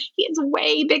again, he is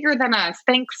way bigger than us.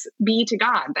 Thanks be to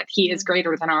God that he is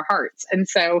greater than our hearts. And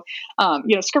so,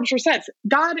 scripture says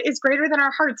God is greater than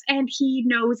our hearts and he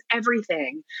knows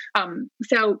everything.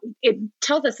 So it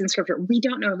tells us in scripture, we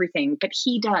don't know everything, but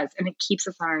he does. And it keeps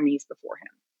us on our knees before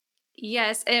him.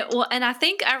 Yes. And I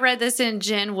think I read this in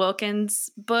Jen Wilkins'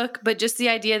 book, but just the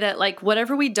idea that like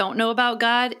whatever we don't know about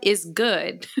God is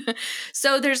good.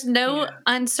 So there's no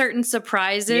uncertain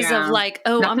surprises of like,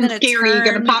 oh, nothing I'm going to scary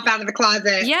going to pop out of the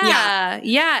closet.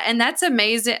 Yeah. And that's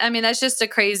amazing. I mean, that's just a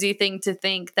crazy thing to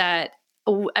think that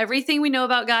everything we know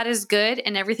about God is good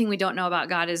and everything we don't know about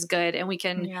God is good. And we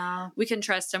can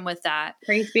trust him with that.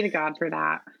 Praise be to God for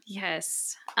that.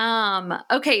 Yes.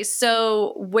 Okay.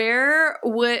 So where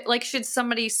should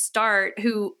somebody start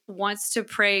who wants to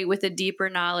pray with a deeper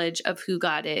knowledge of who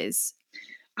God is?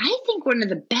 I think one of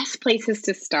the best places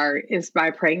to start is by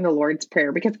praying the Lord's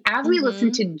Prayer, because as we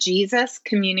listen to Jesus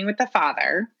communing with the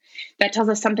Father, that tells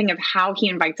us something of how he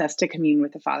invites us to commune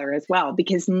with the Father as well.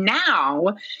 Because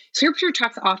now scripture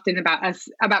talks often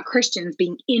about Christians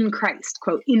being in Christ,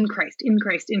 quote, in Christ, in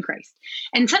Christ, in Christ.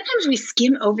 And sometimes we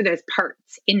skim over those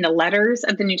parts in the letters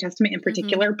of the New Testament in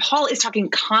particular. Paul is talking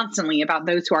constantly about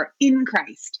those who are in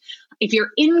Christ. If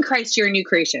you're in Christ, you're a new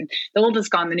creation. The old is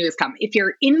gone, the new has come. If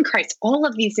you're in Christ, all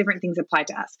of these different things apply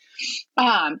to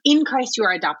us. In Christ, you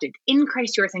are adopted. In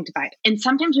Christ, you are sanctified. And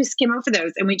sometimes we skim over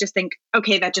those and we just think,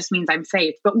 okay, that just means I'm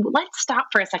saved. But let's stop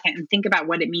for a second and think about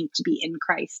what it means to be in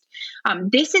Christ.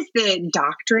 This is the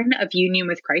doctrine of union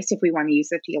with Christ, if we want to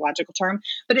use a theological term.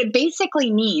 But it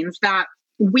basically means that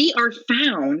we are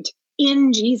found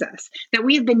in Jesus, that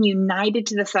we have been united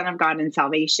to the Son of God in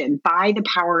salvation by the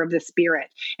power of the Spirit.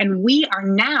 And we are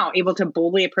now able to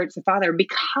boldly approach the Father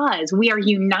because we are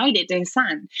united to his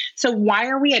Son. So why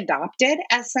are we adopted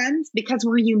as sons? Because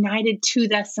we're united to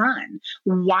the Son.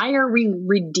 Why are we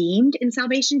redeemed in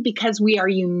salvation? Because we are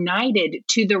united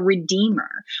to the Redeemer.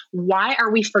 Why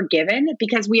are we forgiven?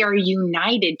 Because we are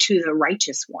united to the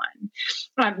Righteous One.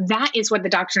 That is what the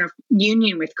doctrine of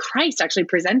union with Christ actually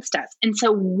presents to us. And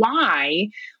so why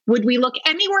would we look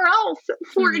anywhere else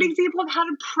for an example of how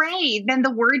to pray than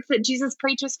the words that Jesus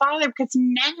prayed to his Father? Because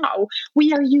now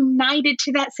we are united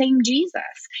to that same Jesus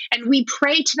and we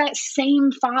pray to that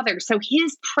same Father. So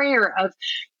his prayer of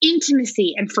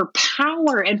intimacy and for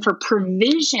power and for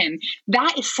provision,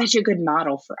 that is such a good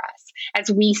model for us as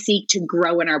we seek to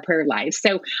grow in our prayer lives.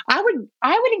 So I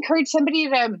would encourage somebody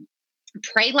to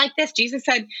pray like this. Jesus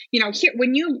said, here,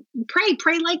 when you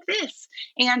pray like this.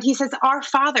 And he says, our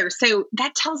Father. So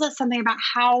that tells us something about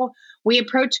how we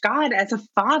approach God as a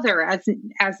father, as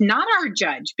not our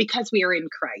judge, because we are in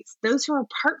Christ. Those who are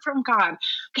apart from God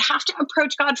have to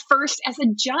approach God first as a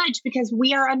judge, because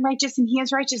we are unrighteous and he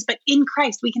is righteous. But in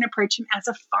Christ, we can approach him as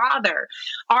a father,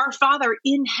 our Father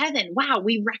in heaven. Wow,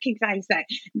 we recognize that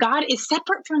God is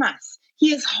separate from us.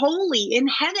 He is holy in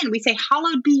heaven. We say,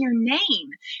 hallowed be your name.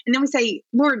 And then we say,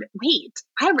 Lord, wait,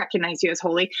 I recognize you as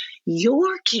holy.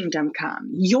 Your kingdom come.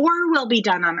 Your will be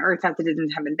done on earth as it is in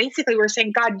heaven. Basically, we're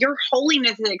saying, God, your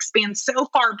holiness that expands so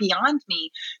far beyond me,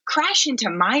 crash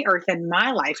into my earth and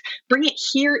my life. Bring it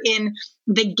here in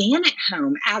the Gannett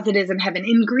home as it is in heaven,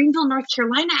 in Greenville, North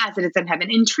Carolina as it is in heaven,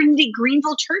 in Trinity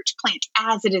Greenville Church Plant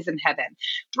as it is in heaven.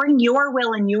 Bring your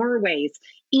will and your ways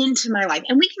into my life.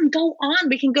 And we can go on.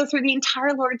 We can go through the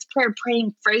entire Lord's Prayer,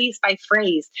 praying phrase by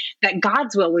phrase that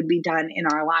God's will would be done in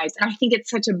our lives. And I think it's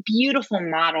such a beautiful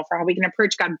model for how we can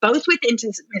approach God, both with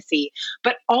intimacy,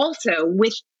 but also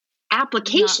with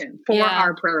application for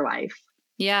our prayer life.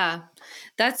 Yeah,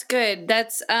 that's good.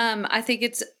 That's, I think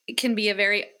it can be a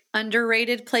very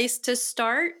underrated place to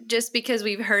start, just because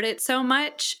we've heard it so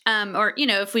much. Or,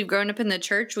 if we've grown up in the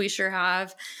church, we sure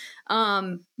have.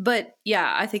 But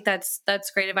yeah, I think that's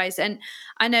great advice. And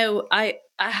I know I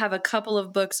have a couple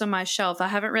of books on my shelf. I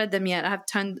haven't read them yet. I have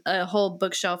a whole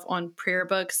bookshelf on prayer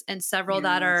books, and several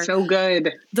that are so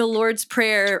good. The Lord's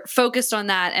Prayer, focused on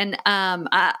that. And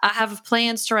I have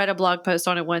plans to write a blog post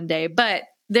on it one day, but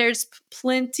there's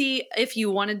plenty, if you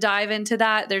want to dive into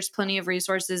that, there's plenty of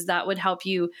resources that would help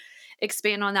you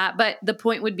expand on that. But the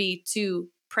point would be to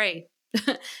pray,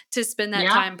 to spend that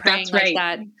time praying like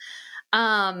that.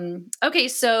 Okay.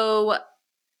 So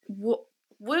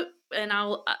what, and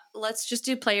let's just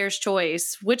do player's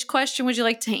choice. Which question would you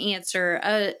like to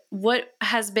answer? What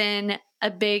has been a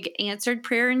big answered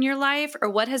prayer in your life, or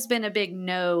what has been a big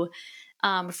no,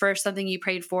 for something you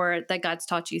prayed for that God's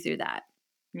taught you through that?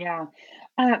 Yeah.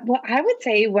 Well, I would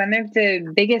say one of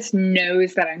the biggest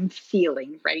no's that I'm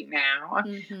feeling right now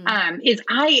is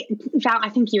Val, I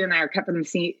think you and I are cut from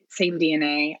the same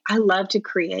DNA. I love to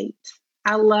create.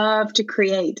 And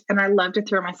I love to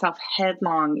throw myself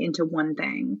headlong into one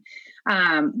thing.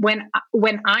 When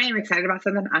I am excited about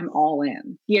something, I'm all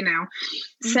in,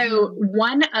 So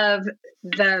one of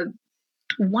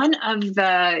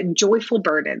the joyful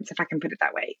burdens, if I can put it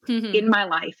that way, in my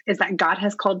life is that God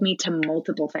has called me to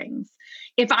multiple things.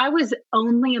 If I was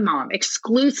only a mom,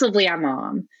 exclusively a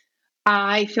mom,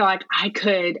 I feel like I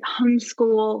could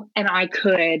homeschool, and I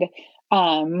could,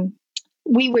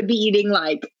 we would be eating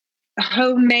like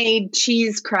homemade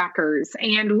cheese crackers,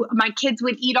 and my kids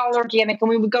would eat all organic, and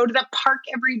we would go to the park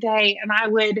every day, and I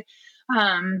would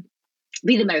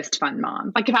be the most fun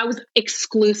mom. Like if I was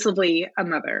exclusively a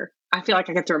mother, I feel like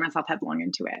I could throw myself headlong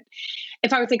into it.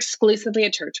 If I was exclusively a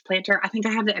church planter, I think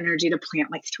I have the energy to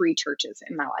plant like 3 churches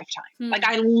in my lifetime. Like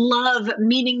I love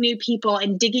meeting new people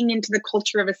and digging into the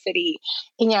culture of a city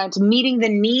and meeting the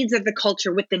needs of the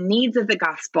culture with the needs of the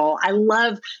gospel. I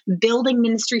love building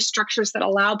ministry structures that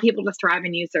allow people to thrive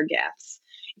and use their gifts.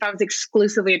 If I was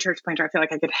exclusively a church planter, I feel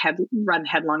like I could run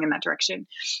headlong in that direction.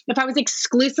 If I was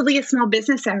exclusively a small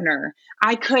business owner,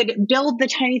 I could build the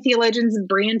Tiny Theologians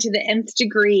brand to the nth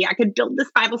degree. I could build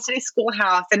this Bible study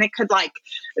schoolhouse, and it could like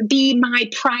be my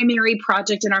primary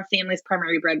project and our family's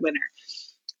primary breadwinner.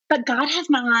 But God has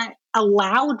not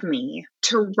allowed me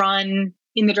to run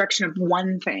in the direction of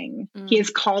one thing. He has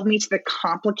called me to the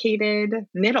complicated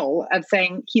middle of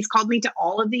saying he's called me to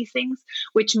all of these things,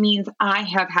 which means I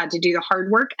have had to do the hard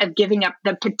work of giving up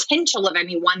the potential of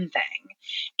any one thing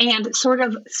and sort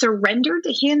of surrender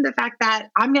to him the fact that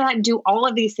I'm going to do all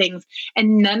of these things,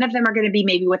 and none of them are going to be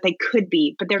maybe what they could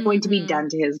be, but they're going to be done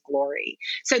to his glory.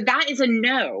 So that is a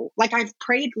no. Like I've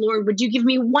prayed, Lord, would you give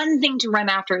me one thing to run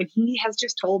after? And he has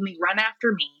just told me, run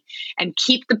after me and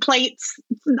keep the plates.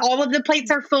 All of the plates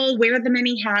are full, wear the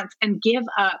many hats, and give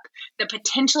up the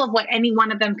potential of what any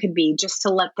one of them could be, just to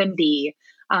let them be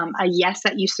a yes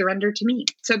that you surrender to me.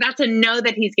 So that's a no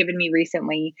that he's given me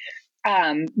recently.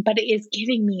 But it is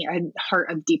giving me a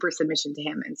heart of deeper submission to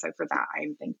him. And so for that, I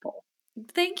am thankful.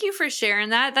 Thank you for sharing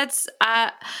that. That's,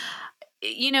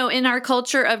 in our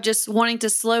culture of just wanting to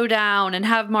slow down and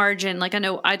have margin, like I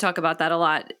know I talk about that a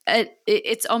lot.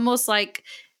 It's almost like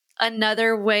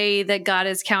another way that God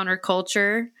is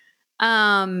counterculture.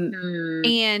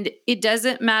 And it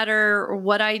doesn't matter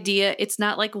what idea. It's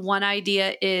not like one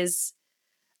idea is,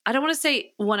 I don't want to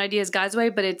say one idea is God's way,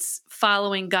 but it's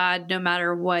following God no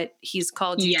matter what he's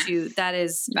called you to.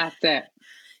 That's it.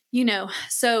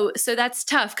 So that's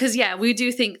tough because, yeah, we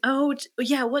do think, oh,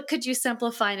 yeah, what could you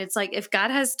simplify? And it's like, if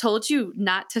God has told you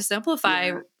not to simplify,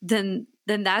 Yeah. then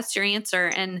that's your answer.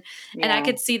 And I Yeah.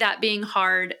 could see that being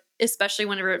hard, especially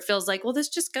whenever it feels like, well, this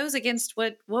just goes against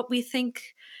what we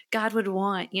think God would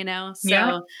want, Yeah.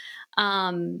 So,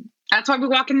 That's why we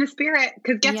walk in the Spirit.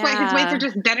 Because guess what? His ways are yeah,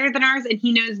 just better than ours, and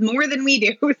he knows more than we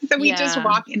do. So we just yeah,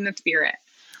 walk in the Spirit.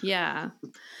 yeah.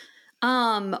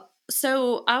 Um,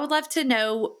 so I would love to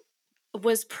know,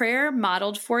 was prayer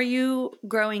modeled for you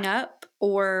growing up,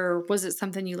 or was it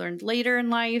something you learned later in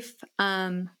life?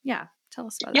 Yeah, tell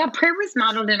us about Yeah, that. prayer was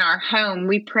modeled in our home.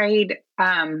 We prayed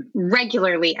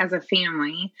regularly as a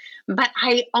family, but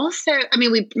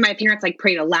my parents like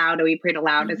prayed aloud. We prayed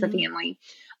aloud as a Mhm. family.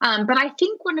 But I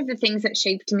think one of the things that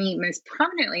shaped me most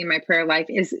prominently in my prayer life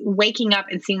is waking up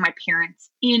and seeing my parents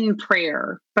in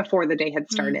prayer before the day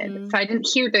had started. So Mhm. I didn't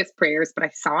hear those prayers, but I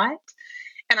saw it,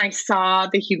 and I saw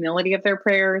the humility of their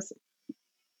prayers,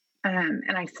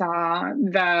 and I saw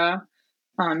the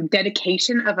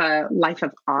dedication of a life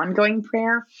of ongoing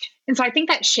prayer. And so I think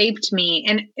that shaped me.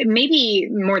 And maybe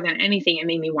more than anything, it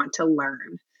made me want to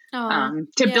learn, Aw,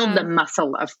 to build yeah. the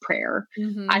muscle of prayer.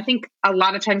 I Mhm. think a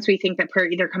lot of times we think that prayer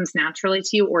either comes naturally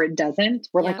to you or it doesn't.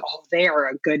 We're like, Yep. oh, they are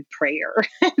a good prayer.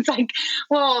 It's like,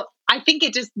 well, I think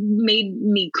it just made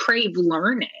me crave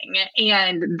learning.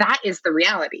 And that is the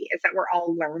reality, is that we're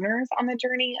all learners on the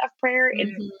journey of prayer.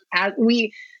 And Mhm. as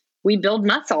we build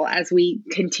muscle as we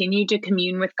continue to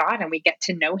commune with God and we get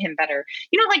to know him better.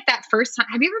 Like that first time,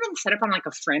 have you ever been set up on like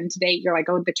a friend date? You're like,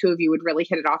 oh, the two of you would really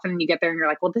hit it off. And then you get there and you're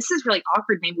like, well, this is really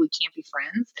awkward. Maybe we can't be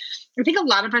friends. I think a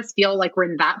lot of us feel like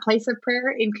we're in that place of prayer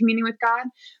in communing with God.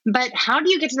 But how do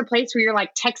you get to the place where you're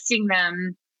like texting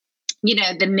them,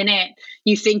 the minute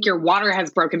you think your water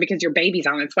has broken because your baby's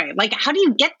on its way? Like, how do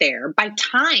you get there? By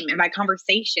time and by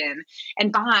conversation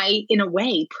and by, in a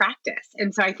way, practice.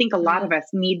 And so I think a lot of Mm. us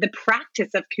need the practice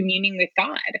of communing with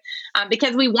God,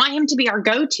 because we want him to be our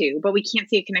go-to, but we can't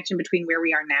see a connection between where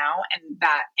we are now and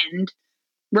that end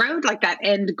road, like that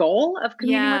end goal of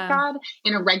communing with Yeah. God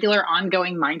in a regular,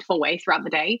 ongoing, mindful way throughout the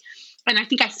day. And I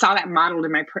think I saw that modeled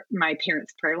in my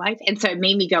parents' prayer life, and so it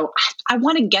made me go, I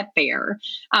want to get there,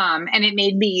 and it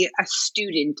made me a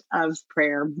student of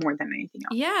prayer more than anything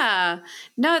else. Yeah.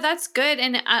 No, that's good.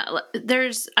 And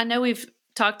I know we've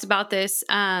talked about this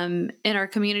in our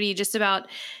community, just about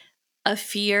a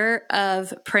fear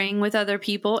of praying with other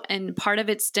people, and part of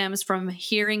it stems from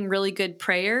hearing really good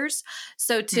prayers.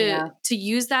 So Yeah, to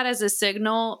use that as a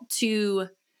signal to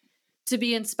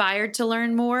be inspired to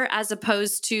learn more, as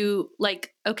opposed to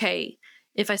like, okay,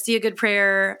 if I see a good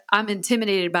prayer, I'm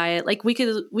intimidated by it. Like we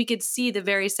could see the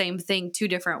very same thing two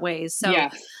different ways. So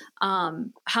yes,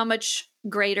 how much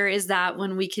greater is that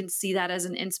when we can see that as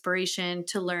an inspiration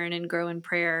to learn and grow in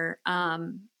prayer,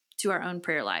 to our own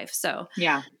prayer life. So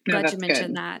yeah. No, glad you that's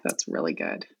mentioned good. that. That's really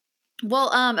good.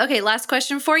 Well, okay, last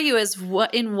question for you is,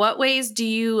 in what ways do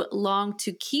you long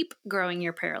to keep growing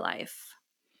your prayer life?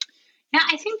 Yeah,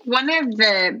 I think one of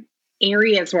the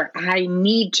areas where I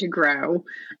need to grow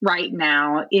right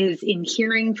now is in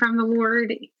hearing from the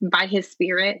Lord by his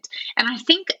Spirit. And I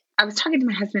think I was talking to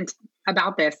my husband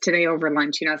about this today over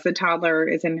lunch. As the toddler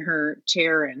is in her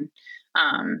chair and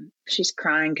she's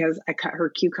crying because I cut her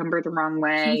cucumber the wrong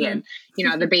way. And,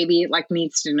 the baby like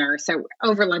needs to nurse. So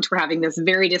over lunch, we're having this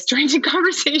very disjointed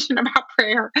conversation about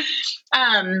prayer.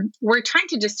 We're trying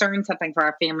to discern something for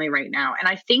our family right now. And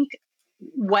I think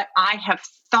what I have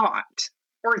thought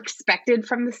or expected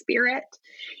from the Spirit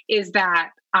is that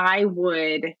I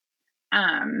would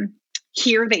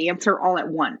hear the answer all at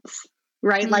once.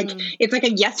 Right? Like Mm, it's like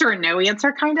a yes or a no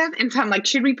answer kind of. And so I'm like,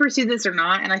 should we pursue this or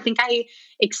not? And I think I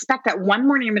expect that one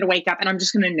morning I'm going to wake up and I'm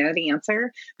just going to know the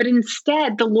answer. But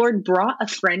instead, the Lord brought a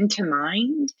friend to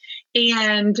mind.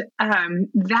 And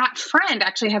that friend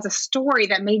actually has a story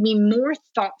that made me more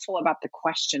thoughtful about the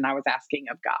question I was asking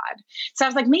of God. So I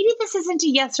was like, maybe this isn't a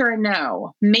yes or a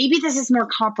no. Maybe this is more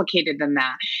complicated than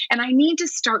that. And I need to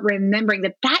start remembering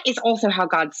that that is also how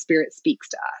God's Spirit speaks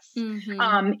to us,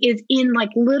 hmm is in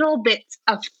like little bits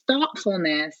of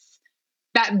thoughtfulness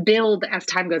that build as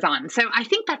time goes on. So I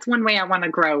think that's one way I want to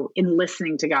grow in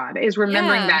listening to God, is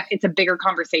remembering Yeah. that it's a bigger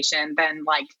conversation than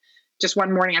like just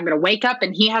one morning I'm going to wake up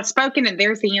and he has spoken and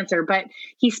there's the answer. But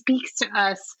he speaks to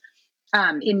us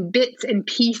in bits and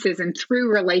pieces and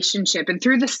through relationship and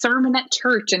through the sermon at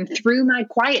church and through my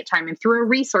quiet time and through a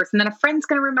resource. And then a friend's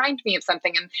going to remind me of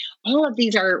something. And all of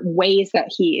these are ways that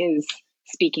he is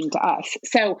speaking to us.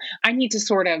 So I need to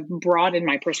sort of broaden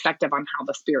my perspective on how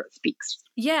the Spirit speaks.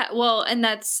 Yeah, well, and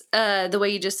that's the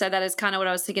way you just said that is kind of what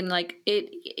I was thinking. Like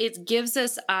it gives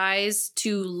us eyes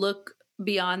to look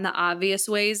beyond the obvious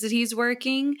ways that he's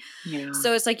working. Yeah.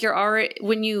 So it's like you're already,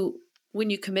 when you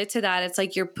commit to that, it's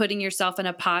like you're putting yourself in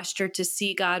a posture to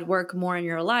see God work more in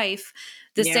your life,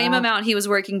 the same amount he was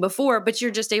working before, but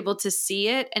you're just able to see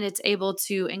it, and it's able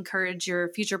to encourage your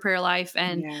future prayer life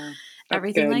and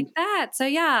everything good. like that. So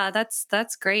yeah,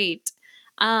 that's great.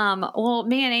 Well,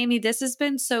 man, Amy, this has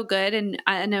been so good, and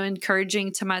I know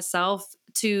encouraging to myself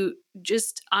to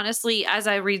just honestly, as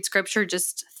I read scripture,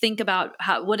 just think about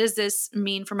what does this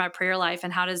mean for my prayer life,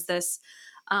 and how does this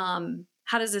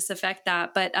affect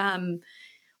that? But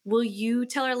will you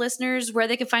tell our listeners where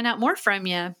they can find out more from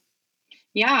you?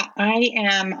 Yeah, I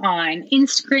am on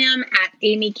Instagram at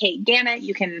Amy Kate Gannett.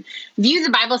 You can view the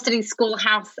Bible Study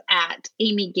Schoolhouse at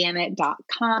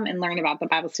amygannett.com and learn about the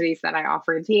Bible studies that I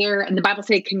offer there and the Bible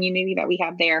study community that we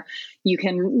have there. You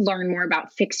can learn more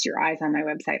about Fix Your Eyes on my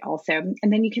website also.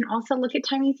 And then you can also look at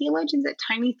Tiny Theologians at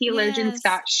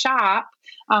tinytheologians.shop.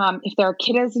 If there are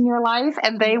kiddos in your life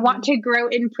and they want to grow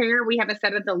in prayer, we have a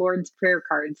set of the Lord's Prayer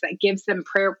cards that gives them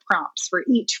prayer prompts for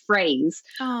each phrase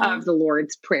of the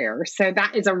Lord's Prayer. So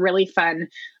that is a really fun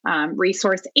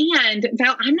resource. And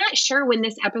Val, I'm not sure when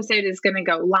this episode is going to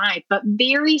go live, but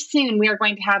very soon we are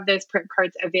going to have those prayer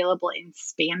cards available in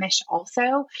Spanish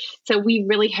also. So we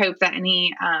really hope that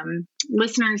any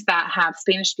listeners that have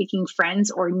Spanish-speaking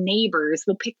friends or neighbors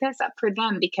will pick this up for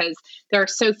them, because there are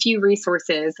so few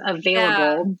resources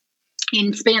available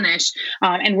in Spanish,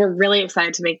 and we're really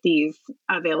excited to make these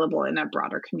available in a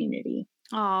broader community.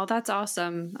 Oh, that's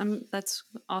awesome. That's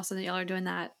awesome that y'all are doing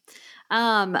that.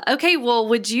 Okay, well,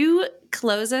 would you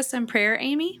close us in prayer,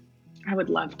 Amy? I would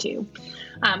love to.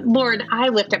 Lord, I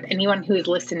lift up anyone who is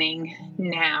listening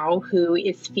now who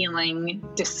is feeling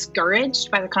discouraged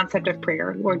by the concept of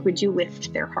prayer. Lord, would you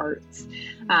lift their hearts?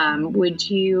 Would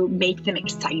you make them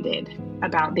excited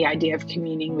about the idea of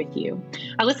communing with you?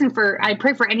 I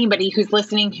pray for anybody who's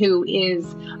listening who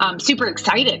is super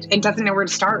excited and doesn't know where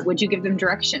to start. Would you give them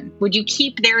direction? Would you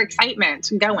keep their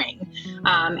excitement going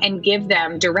and give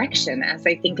them direction as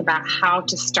they think about how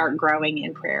to start growing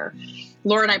in prayer?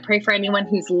 Lord, I pray for anyone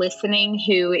who's listening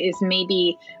who is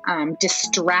maybe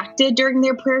distracted during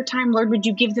their prayer time. Lord, would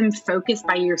you give them focus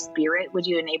by your Spirit? Would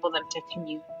you enable them to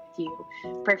commune with you?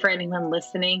 Pray for anyone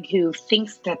listening who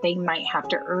thinks that they might have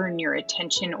to earn your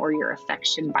attention or your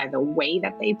affection by the way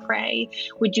that they pray.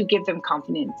 Would you give them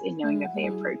confidence in knowing that they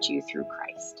approach you through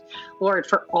Christ? Lord,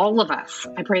 for all of us,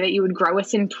 I pray that you would grow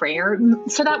us in prayer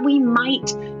so that we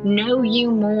might know you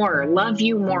more, love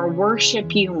you more,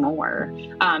 worship you more.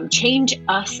 Change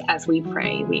us as we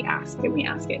pray, we ask, and we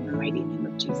ask it in the mighty name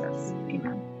of Jesus.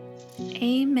 Amen.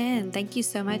 Amen. Thank you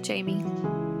so much, Amy.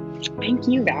 Thank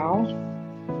you, Val.